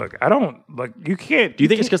 Look, I don't, like, you can't. Do you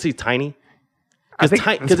think it's because he's tiny? Because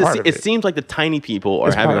it seems like the tiny people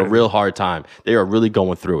are having a real hard time. They are really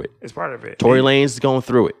going through it. It's part of it. Tory Lanez is going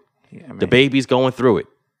through it. Yeah, the baby's going through it.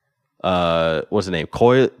 What's her name?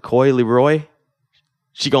 Coy Leroy?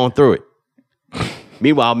 She going through it.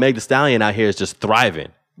 Meanwhile, Meg Thee Stallion out here is just thriving.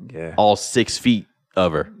 Yeah. All 6 feet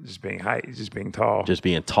of her. Just being just being tall. Just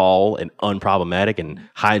being tall and unproblematic and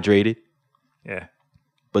hydrated. Yeah.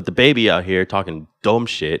 But the baby out here talking dumb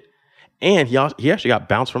shit. And he actually got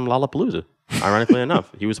bounced from Lollapalooza. Ironically enough,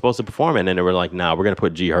 he was supposed to perform it, and then they were like, "Nah, we're gonna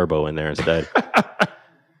put G Herbo in there instead."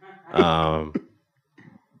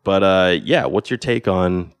 Yeah, what's your take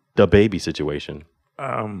on the baby situation,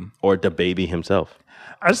 or the baby himself?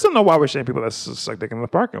 I just don't know why we're shaming people that suck dick in the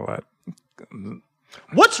parking lot.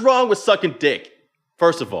 What's wrong with sucking dick?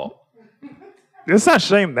 First of all, let's not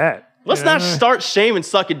shame that. Let's not start shaming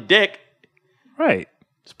sucking dick. Right.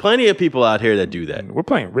 There's plenty of people out here that do that. We're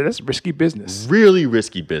playing. That's risky business. Really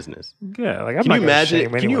risky business. Yeah, like Can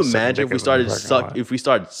you imagine if we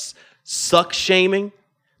started suck shaming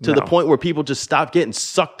to the point where people just stop getting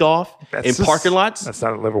sucked off in parking lots? That's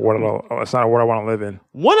not a world. That's not a world I want to live in.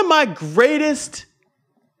 One of my greatest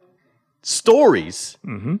stories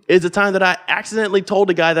is the time that I accidentally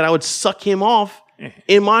told a guy that I would suck him off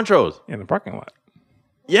in Montrose in the parking lot.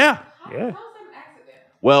 Yeah. Yeah.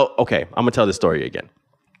 Well, okay, I'm gonna tell this story again.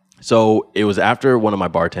 So it was after one of my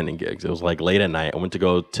bartending gigs. It was like late at night. I went to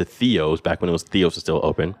go to Theo's back when Theo's was still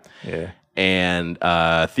open. Yeah. And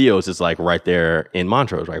Theo's is like right there in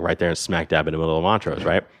Montrose, right there in smack dab in the middle of Montrose,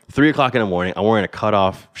 right? 3 o'clock in the morning. I'm wearing a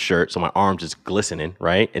cutoff shirt, so my arm's just glistening,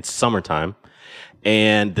 right? It's summertime.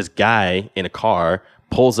 And this guy in a car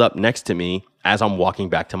pulls up next to me as I'm walking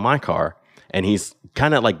back to my car. And he's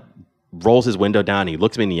kind of like rolls his window down. He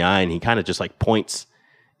looks me in the eye and he kind of just like points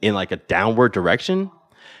in like a downward direction.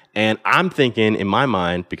 And I'm thinking in my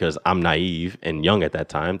mind, because I'm naive and young at that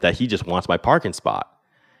time, that he just wants my parking spot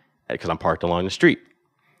because I'm parked along the street.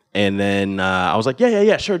 And then I was like,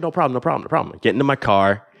 yeah, sure, no problem. Get into my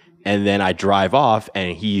car, and then I drive off,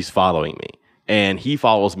 and he's following me. And he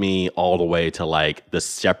follows me all the way to like the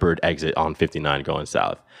Shepherd exit on 59 going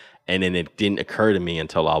south. And then it didn't occur to me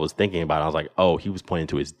until I was thinking about it. I was like, oh, he was pointing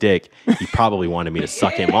to his dick. He probably wanted me to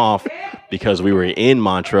suck him off because we were in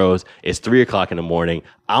Montrose. It's 3 o'clock in the morning.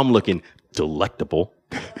 I'm looking delectable.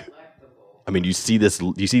 I mean, you see this?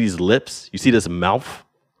 You see these lips? You see this mouth?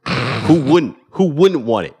 Who wouldn't? Who wouldn't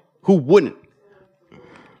want it? Who wouldn't?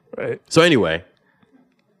 Right. So anyway,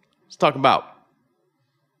 let's talk about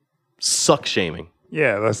suck shaming.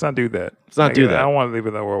 Yeah, let's not do that. Let's not do that. I don't want to live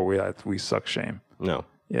in a world where we suck shame. No.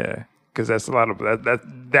 Yeah, because that's a lot of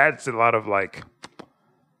that's a lot of blowjobs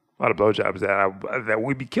that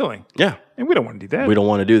we'd be killing. Yeah, and we don't want to do that. We don't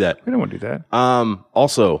want to do that. We don't want to do that.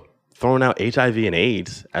 Also, throwing out HIV and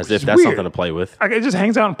AIDS as if that's weird. something to play with. Like it just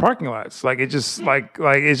hangs out in parking lots. Like it just like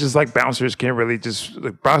it's just like bouncers can't really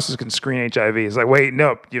bouncers can screen HIV. It's like wait,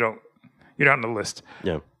 nope, you're not on the list.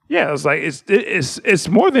 Yeah. Yeah, it's like it's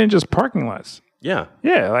more than just parking lots. Yeah.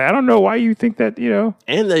 Yeah, like I don't know why you think that,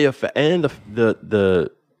 And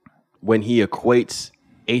the when he equates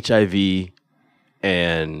HIV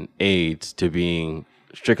and AIDS to being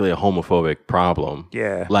strictly a homophobic problem.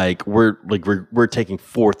 Yeah. Like we're taking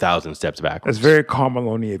 4,000 steps backwards. That's very Karl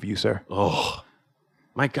Maloney of you, sir. Oh.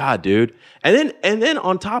 My God, dude. And then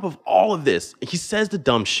on top of all of this, he says the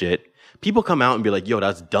dumb shit. People come out and be like, yo,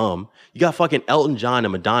 that's dumb. You got fucking Elton John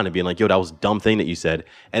and Madonna being like, yo, that was a dumb thing that you said.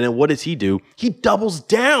 And then what does he do? He doubles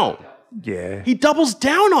down. Yeah. He doubles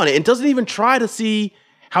down on it and doesn't even try to see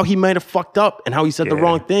how he might have fucked up and how he said the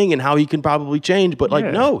wrong thing and how he can probably change. But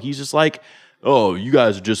no, he's just like, oh, you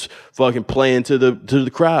guys are just fucking playing to the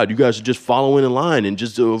crowd. You guys are just following in line and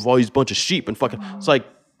just of all these bunch of sheep and fucking. It's like,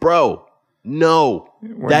 bro, no,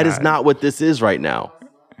 that is not what this is right now.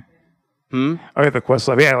 Oh, yeah, the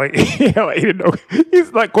Questlove. Yeah, he didn't know.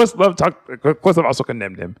 He's like, Questlove also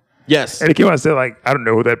condemned him. Yes. And he came out and said, like, I don't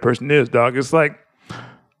know who that person is, dog. It's like.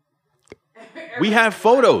 We have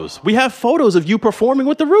photos. We have photos of you performing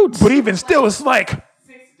with the Roots. But even still, it's like,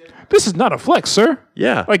 this is not a flex, sir.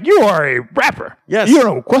 Yeah. Like you are a rapper. Yes. You don't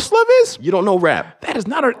know what Questlove is? You don't know rap. That is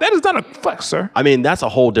not a flex, sir. I mean, that's a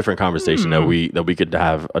whole different conversation that we could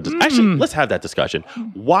have. Actually, let's have that discussion.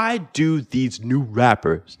 Why do these new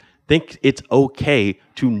rappers think it's okay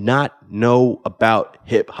to not know about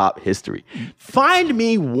hip hop history? Find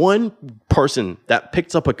me one person that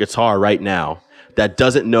picks up a guitar right now that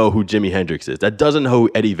doesn't know who Jimi Hendrix is, that doesn't know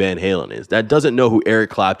who Eddie Van Halen is, that doesn't know who Eric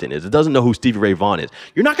Clapton is, that doesn't know who Stevie Ray Vaughan is.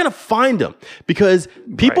 You're not going to find them because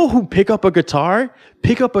people who pick up a guitar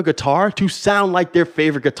to sound like their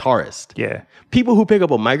favorite guitarist. Yeah. People who pick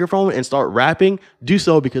up a microphone and start rapping do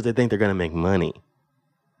so because they think they're going to make money.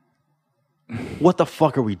 What the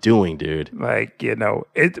fuck are we doing, dude? Like, you know,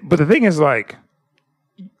 but the thing is, like,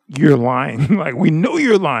 you're lying. Like, we know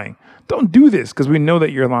you're lying. Don't do this because we know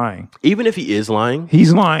that you're lying. Even if he is lying.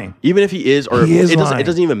 He's lying. Even if he is, or He is it lying.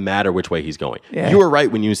 doesn't even matter which way he's going. Yeah. You were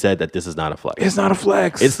right when you said that this is not a flex. It's not a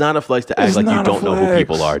flex. It's not a flex to act It's like you not a don't know who flex.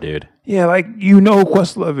 people are, dude. Yeah, like, you know who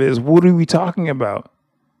Questlove is. What are we talking about?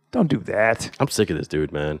 Don't do that. I'm sick of this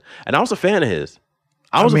dude, man. And I was a fan of his.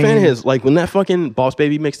 I was a fan of his. Like when that fucking Boss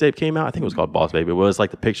Baby mixtape came out, I think it was called Boss Baby. It was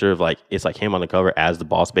like the picture of like, it's like him on the cover as the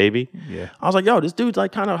Boss Baby. Yeah. I was like, yo, this dude's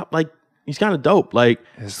like kind of like, he's kind of dope. Like,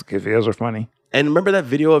 His videos are funny. and remember that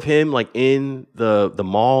video of him like in the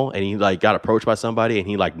mall and he like got approached by somebody and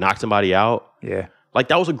he like knocked somebody out? Yeah. Like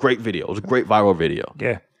that was a great video. It was a great viral video.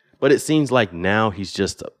 Yeah. But it seems like now he's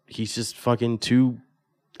just fucking too,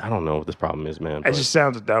 I don't know what this problem is, man. It but- just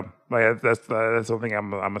sounds dumb. Like that's the only thing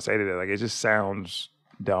I'm gonna say to that. Like it just sounds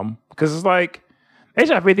dumb because it's like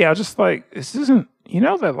HIV. I was just like this isn't. You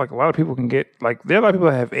know that like a lot of people can get like there are a lot of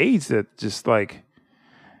people that have AIDS that just like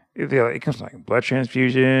it comes from like blood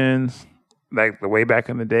transfusions, like the way back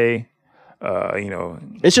in the day. You know,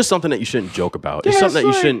 It's just something that you shouldn't joke about. It's Yeah, something that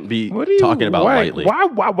you like, shouldn't be what do you- talking about why, lightly. Why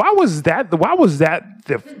was that? Why was that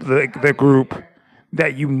the group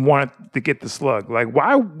that you wanted to get the slug? Like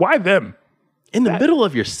why them? In the middle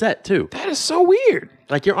of your set, too. That is so weird.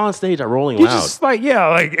 Like you're on stage at Rolling You Loud. just like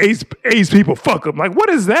like AIDS people fuck them. Like what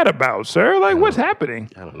is that about, sir? Like what's happening?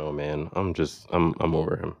 I don't know, man. I'm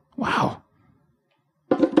over him. Wow.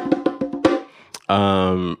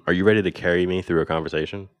 Are you ready to carry me through a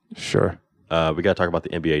conversation? Sure. We got to talk about the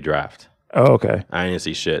NBA draft. Oh, okay. I didn't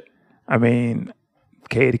see shit. I mean,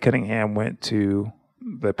 Cade Cunningham went to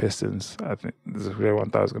the Pistons. I think this is what everyone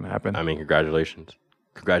thought was going to happen. I mean, congratulations.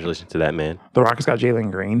 Congratulations to that man. The Rockets got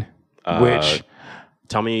Jalen Green, which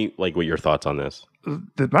Tell me, like, what your thoughts on this?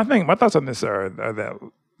 my thoughts on this are that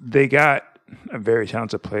they got a very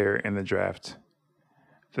talented player in the draft.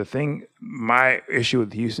 My issue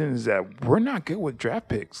with Houston is that we're not good with draft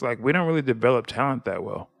picks. Like we don't really develop talent that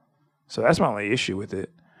well. So that's my only issue with it.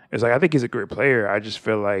 It's like I think he's a great player. I just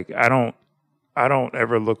feel like I don't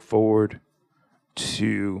ever look forward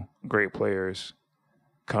to great players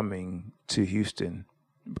coming to Houston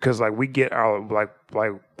because like we get our like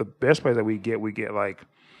the best players that we get like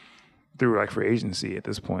through like free agency at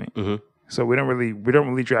this point. Mm-hmm. So we don't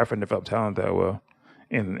really draft and develop talent that well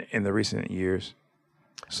in the recent years.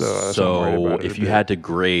 So that's what I'm worried about if a you bit. had to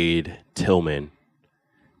grade Tillman,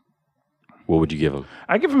 what would you give him?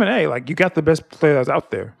 I give him an A. Like you got the best player that's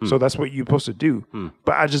out there, so that's what you're supposed to do.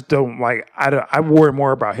 But I just don't like. I worry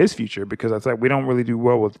more about his future because it's like we don't really do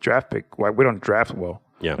well with draft pick. Like we don't draft well.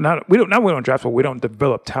 Yeah. We don't draft well. We don't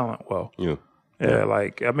develop talent well. You. Yeah.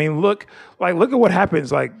 Like I mean, look at what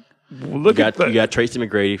happens. Like look You at the, got Tracy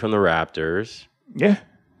McGrady from the Raptors. yeah.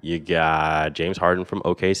 You got James Harden from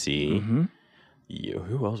OKC. Mm-hmm.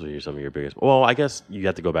 Who else were some of your biggest? Well, I guess you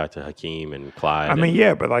have to go back to Hakeem and Clyde. I mean,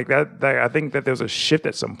 yeah, but like that I think that there was a shift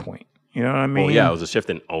at some point. You know what I mean? well, yeah, it was a shift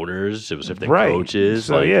in owners. It was a shift in Right. coaches.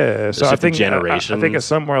 So like, yeah, so a I shift in think generations. I think it's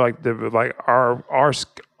somewhere like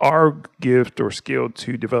our gift or skill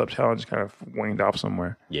to develop talent just kind of waned off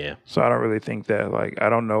somewhere. yeah. So I don't really think that I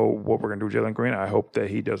don't know what we're gonna do with Jalen Green. I hope that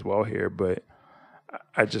he does well here, but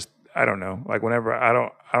I don't know. Like whenever I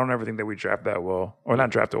don't ever think that we draft that well, or not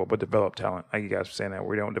draft that well, but develop talent. Like you guys were saying that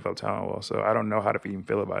we don't develop talent well. So I don't know how to even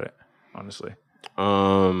feel about it, honestly.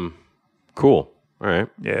 Cool. All right.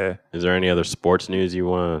 Yeah. Is there any other sports news you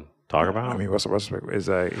want to talk about? I mean, Russell Westbrook is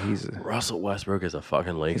Russell Westbrook is a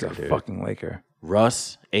fucking Laker, he's a dude. fucking Laker.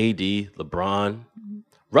 Russ, AD, LeBron.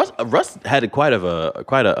 Russ had quite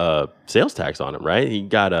a sales tax on him, right? He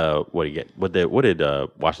got what did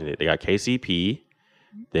Washington? They got KCP.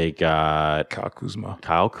 They got Kyle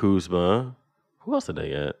Kuzma. Who else did they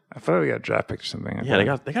get? I feel like they got a draft pick or something. Yeah,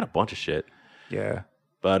 they got a bunch of shit. Yeah.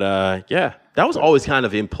 But yeah, that was always kind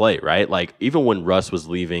of in play, right? Like even when Russ was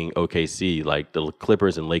leaving OKC, like the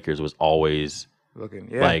Clippers and Lakers was always Looking,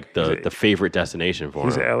 yeah, like the favorite destination for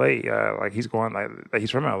he's him. in LA. Like he's going like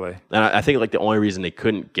he's from LA. And I think like the only reason they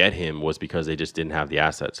couldn't get him was because they just didn't have the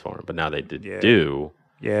assets for him. But now they do.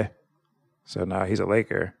 Yeah. So now he's a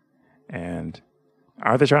Laker, and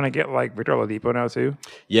aren't they trying to get like Victor Oladipo now too?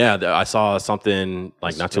 Yeah, I saw something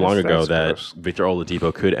like not too long ago that gross. Victor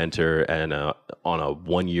Oladipo could enter on a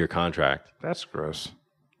 1-year contract. That's gross.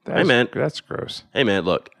 Hey man, That's gross. hey man,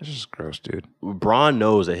 look, That's just gross, dude. Bron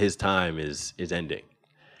knows that his time is ending,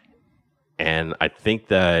 and I think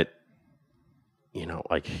that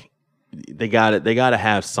like they got to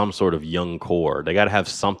have some sort of young core. They got to have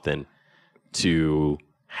something to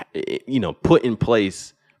put in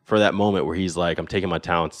place for that moment where he's like, I'm taking my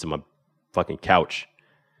talents to my fucking couch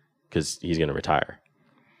because he's gonna retire.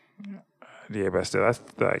 Yeah, but still, that's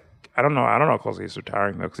like I don't know how close he's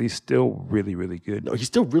retiring though, because he's still really, really good. No, he's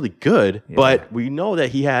still really good, but we know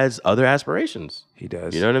that he has other aspirations. He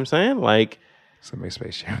does. You know what I'm saying? Like, so make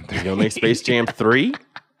Space Jam 3. he's gonna make Space Jam 3.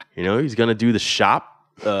 He's gonna do the shop.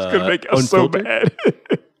 He's gonna make us so mad.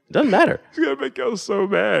 Doesn't matter. He's gonna make us so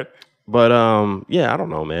mad. But yeah, I don't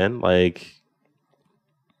know, man. Like,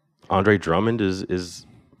 Andre Drummond is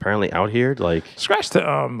apparently out here. Like, Scratch the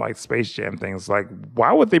like Space Jam things. Like,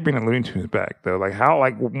 why would they bring the Looney Tunes back though? Like, how?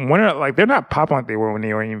 Like, when are like they're not popping like they were when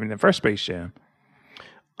they were even in the first Space Jam.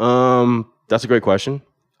 That's a great question.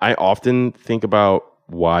 I often think about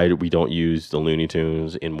why we don't use the Looney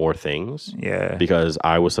Tunes in more things. Yeah, Because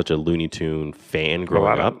I was such a Looney Tune fan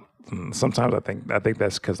growing up. Sometimes I think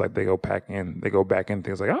that's because like they go back in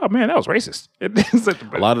things like, oh man, that was racist. It's like,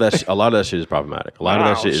 A lot of that shit is problematic. A lot of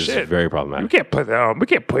that shit is very problematic. We can't play that. We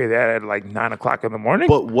can't play that at like 9:00 in the morning.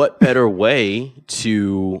 But what better way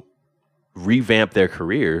to revamp their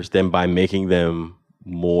careers than by making them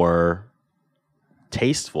more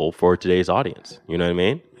tasteful for today's audience? You know what I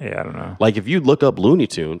mean? Yeah, I don't know. Like if you look up Looney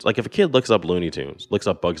Tunes, like if a kid looks up Looney Tunes, looks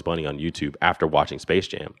up Bugs Bunny on YouTube after watching Space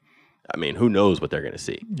Jam, I mean, who knows what they're going to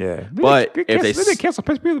see? Yeah, But if they cancel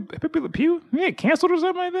Pepe Le Pew, he ain't canceled or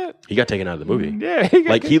something like that. He got taken out of the movie. Yeah,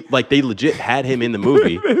 They legit had him in the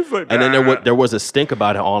movie, like, and then there was a stink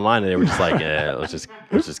about it online, and they were just like, yeah, let's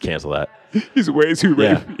just cancel that. He's way too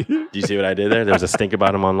Yeah. rapey. Do you see what I did there? There was a stink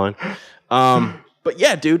about him online. But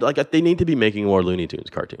yeah, dude, like they need to be making more Looney Tunes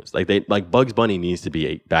cartoons. Like Bugs Bunny needs to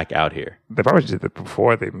be back out here. They probably did that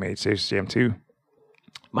before they made Space Jam 2.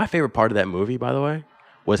 My favorite part of that movie, by the way,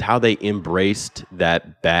 was how they embraced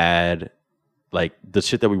that bad, like the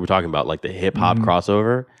shit that we were talking about, like the hip hop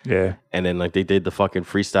crossover. Yeah. And then like they did the fucking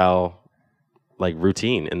freestyle like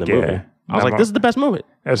routine in the movie. I was like, this is the best movie.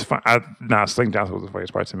 That's fun. Slink Johnson was the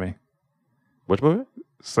funniest part to me. Which movie?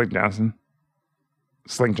 Slink Johnson.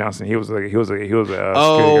 He was a security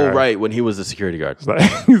Oh, guard. right, when he was the security guard. It's like,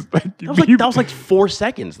 he's like, That was like 4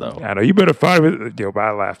 seconds though. I know you better find it. Yo, but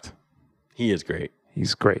I laughed. He is great.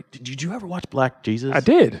 He's great. Did you ever watch Black Jesus? I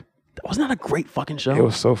did. Wasn't that a great fucking show? It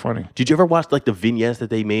was so funny. Did you ever watch like the vignettes that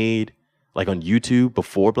they made like on YouTube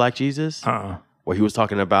before Black Jesus? Where he was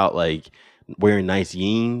talking about like wearing nice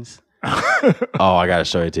jeans. Oh, I gotta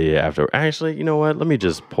show it to you after. Actually, you know what? Let me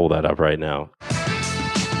just pull that up right now.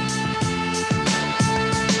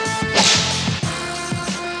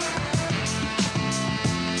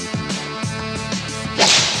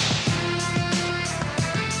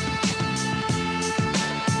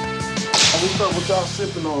 What's up? What y'all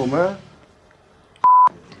sipping on, man?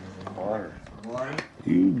 Water.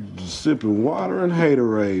 You sipping water and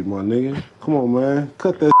haterade, my nigga. Come on, man.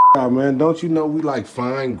 Cut that out, man. Don't you know we like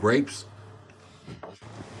fine grapes?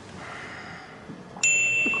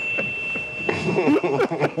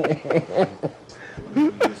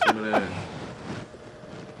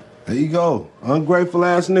 There you go. Ungrateful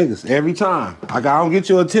ass niggas. Every time. I don't get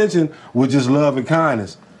your attention with just love and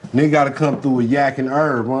kindness. Nigga gotta come through with yak and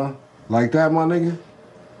herb, huh? Like that, my nigga?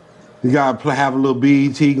 You gotta have a little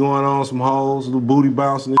BET going on, some hoes, a little booty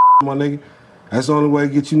bouncing and my nigga. That's the only way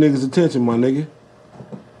to get you niggas' attention, my nigga.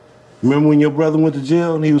 Remember when your brother went to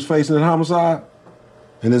jail and he was facing a homicide?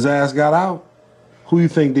 And his ass got out? Who you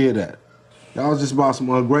think did that? Y'all was just about some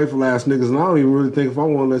ungrateful ass niggas, and I don't even really think if I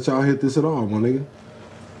wanna let y'all hit this at all, my nigga.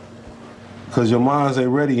 Cause your minds ain't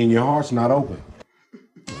ready and your heart's not open.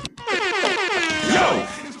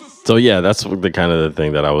 So yeah, that's the kind of the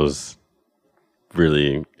thing that I was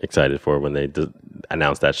really excited for when they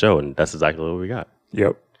announced that show, and that's exactly what we got.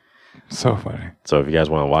 Yep. So funny. So if you guys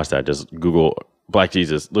want to watch that, just Google Black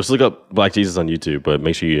Jesus. Let's look up Black Jesus on YouTube, but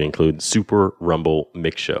make sure you include Super Rumble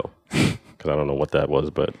Mix Show. Because I don't know what that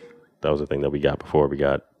was, but that was the thing that we got before we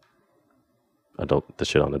got the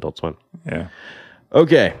shit on Adult Swim. Yeah.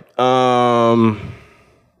 Okay.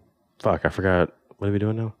 Fuck, I forgot. What are we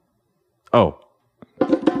doing now? Oh.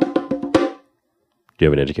 Do you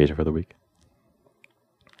have an education for the week?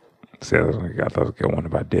 See, I thought it was a good one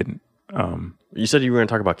if I didn't. You said you were going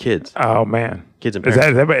to talk about kids. Oh man, Kids and is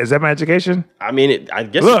parents. is that my education? I mean, I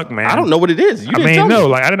guess. Look, man. I don't know what it is. You didn't tell me.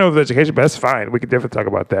 Like I don't know if it's education, but that's fine. We could definitely talk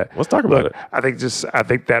about that. Let's talk about it. I think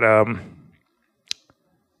that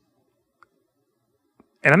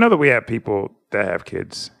and I know that we have people that have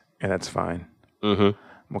kids, and that's fine. Mm-hmm.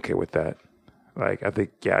 I'm okay with that. Like I think,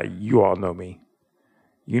 yeah, you all know me.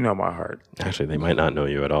 You know my heart. Actually, they might not know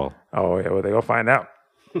you at all. Oh yeah, well they gonna find out.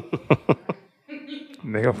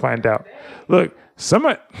 They gonna find out. Look, some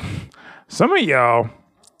of y'all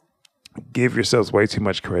give yourselves way too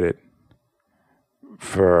much credit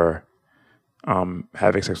for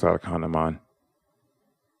having sex without a condom on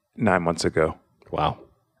 9 months ago. Wow.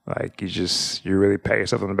 Like you really pat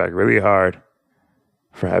yourself on the back really hard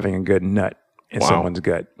for having a good nut in someone's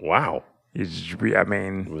gut. Wow. I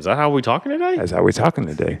mean, Was that how we talking today? that's how we're talking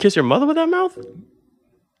today. Kiss your mother with that mouth?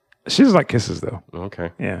 She doesn't like kisses though.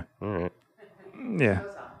 Okay. Yeah. All right. Yeah.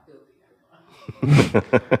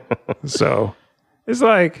 So it's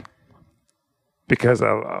like, because a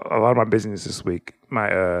lot of my business this week,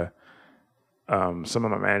 some of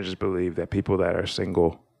my managers believe that people that are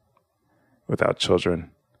single without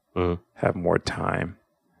children have more time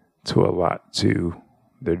to allot to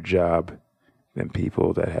their job than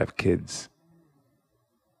people that have kids.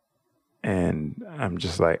 And I'm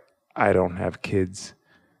just like, I don't have kids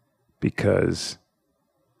because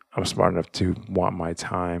I'm smart enough to want my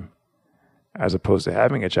time as opposed to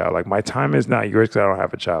having a child. Like my time is not yours because I don't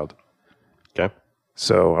have a child. Okay.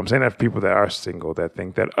 So I'm saying that for people that are single that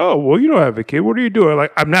think that, oh, well, you don't have a kid. What are you doing?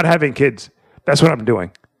 Like, I'm not having kids. That's what I'm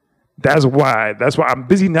doing. That's why I'm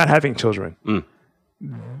busy not having children.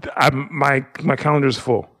 My calendar's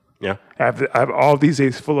full. Yeah. I have all these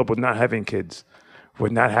days full up with not having kids,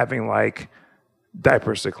 with not having like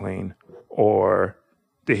diapers to clean or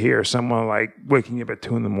to hear someone like waking up at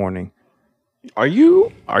 2 a.m. Are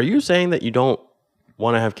you saying that you don't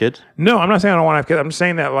want to have kids? No, I'm not saying I don't want to have kids. I'm just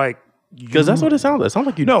saying that like, Because that's what it sounds like. It sounds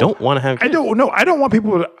like you don't want to have kids. I don't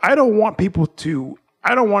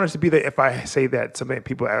want it to be that if I say that,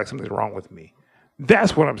 people act like something's wrong with me.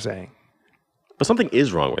 That's what I'm saying. But something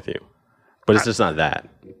is wrong with you. But it's just not that.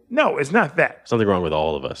 No, it's not that. Something wrong with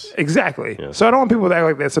all of us. Exactly. Yeah. So I don't want people to act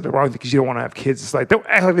like there's something wrong with you because you don't want to have kids. It's like, don't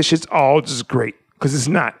act like this shit's all just great. Because it's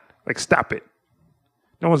not. Like, stop it.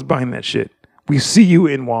 No one's buying that shit. We see you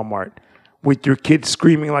in Walmart with your kid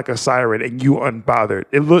screaming like a siren and you unbothered.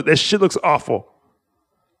 That shit looks awful.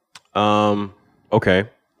 Okay.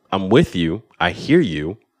 I'm with you. I hear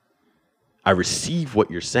you. I receive what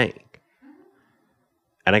you're saying.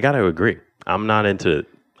 And I got to agree. I'm not into it.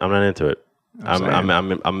 I'm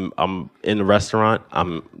in the restaurant.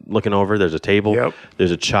 I'm looking over. There's a table. Yep.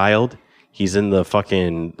 There's a child. He's in the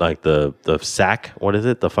fucking like the sack. What is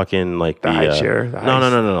it? The fucking like The high chair?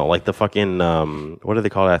 No. Like the fucking what do they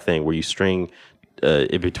call that thing where you string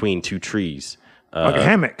in between two trees? Like a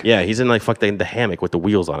hammock. Yeah, he's in like the hammock with the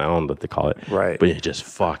wheels on it. I don't know what they call it. Right. But it's just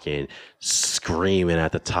fucking screaming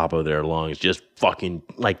at the top of their lungs, just fucking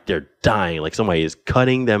like they're dying. Like somebody is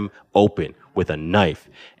cutting them open with a knife,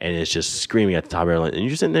 and it's just screaming at the top of their lungs. And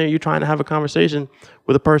you're sitting there, you're trying to have a conversation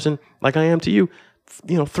with a person like I am to you,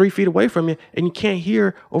 3 feet away from you, and you can't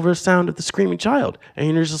hear over the sound of the screaming child.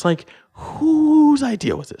 And you're just like, whose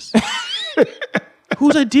idea was this?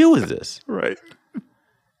 Whose idea was this? Right.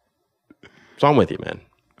 So I'm with you, man.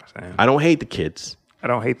 I don't hate the kids I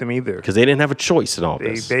don't hate them either. because they didn't have a choice in all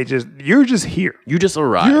this. You're just here. You just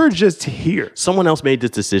arrived. You're just here. Someone else made this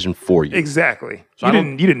decision for you. Exactly. So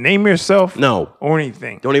You didn't name yourself. No. Or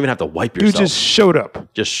anything. Don't even have to wipe You yourself. just showed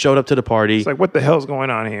up. Just showed up to the party, It's like, what the hell's going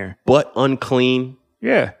on here? butt unclean,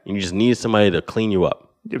 Yeah. and you just needed somebody to clean you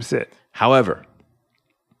up. That's it. However,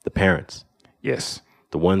 the parents, Yes.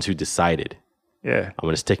 the ones who decided, Yeah. I'm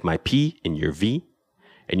going to stick my P in your V,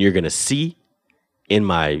 and you're going to C in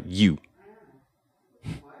my U.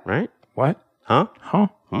 Right? What? Huh? Huh?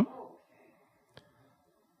 And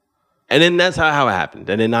then that's how it happened.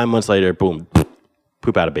 And then 9 months later, boom,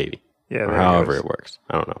 poop out a baby. Yeah. Or there it however goes. it works.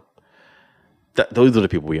 I don't know. Those are the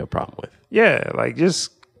people we have a problem with. Yeah. Like,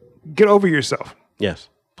 just get over yourself. Yes,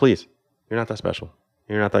 please. You're not that special.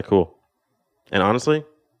 You're not that cool. And honestly,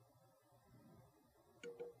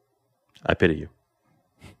 I pity you.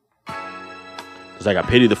 It's like I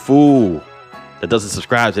pity the fool that doesn't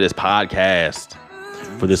subscribe to this podcast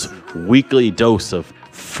for this weekly dose of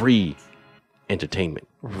free entertainment.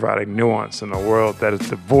 Providing nuance in a world that is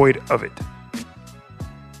devoid of it.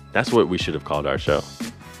 That's what we should have called our show.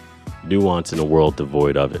 Nuance in a world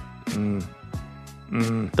devoid of it.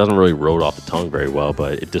 Doesn't really roll off the tongue very well,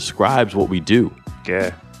 but it describes what we do.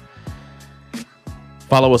 Yeah.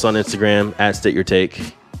 Follow us on Instagram at State Your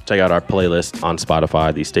Take. Check out our playlist on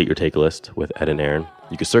Spotify, the State Your Take list with Ed and Aaron.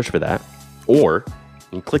 You can search for that, or you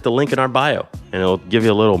can click the link in our bio, and it'll give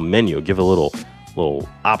you a little menu, give you a little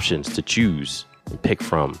options to choose and pick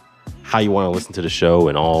from, how you want to listen to the show,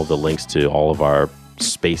 and all the links to all of our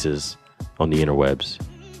spaces on the interwebs.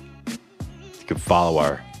 You can follow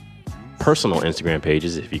our personal Instagram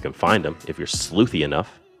pages if you can find them, if you're sleuthy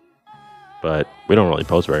enough. But we don't really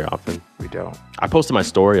post very often. We don't. I post in my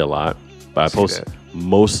story a lot, but I post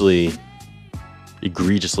mostly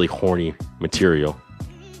egregiously horny material.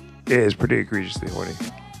 It is pretty egregiously horny.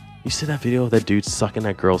 You see that video of that dude sucking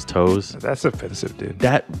that girl's toes? That's offensive, dude.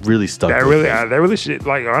 That really stuck that with me. That really should,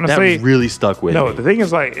 like, honestly. That really stuck with me. No, the thing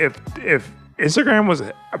is, like, if Instagram was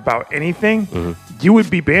about anything, you would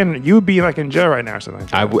be banned. You would be, like, in jail right now or something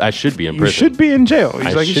like that. I should be in prison. You should be in jail.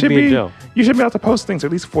 You should be in jail. You should be able to post things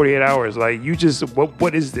at least 48 hours. Like, you just,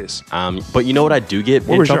 what is this? But you know what I do get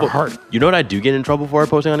in trouble? Your heart? You know what I do get in trouble for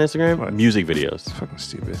posting on Instagram? What? Music videos. It's fucking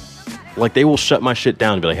stupid. Like, they will shut my shit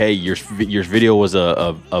down and be like, hey, your video was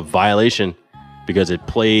a violation because it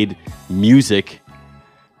played music,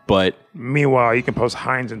 but... Meanwhile, you can post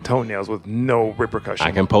Heinz and toenails with no repercussion.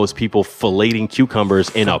 I can post people filleting cucumbers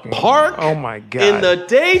in a park. Oh my God. In the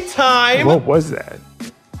daytime. What was that?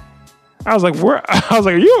 I was like,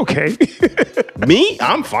 are you okay? Me?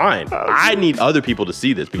 I'm fine. I need other people to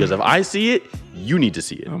see this, because if I see it, you need to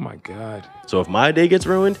see it. Oh my God. So if my day gets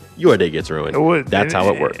ruined, your day gets ruined. That's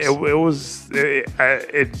how it works.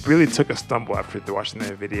 It really took a stumble after watching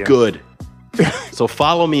that video. Good. So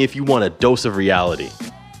follow me if you want a dose of reality.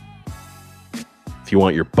 If you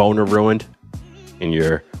want your boner ruined and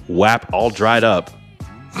your WAP all dried up,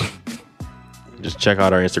 just check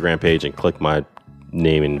out our Instagram page and click my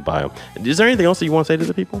name in the bio. Is there anything else that you want to say to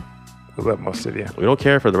the people? We love most of you. We don't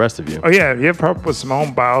care for the rest of you. Oh yeah, you have a problem with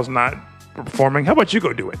Simone Biles not performing? How about you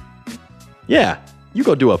go do it? Yeah, you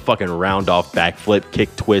go do a fucking round off backflip,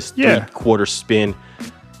 kick twist, 3/4 spin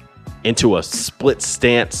into a split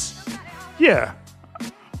stance. Yeah.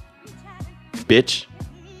 Bitch.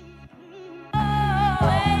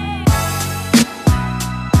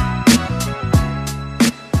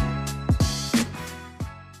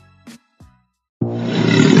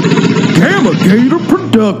 Gamma Gator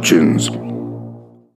Productions.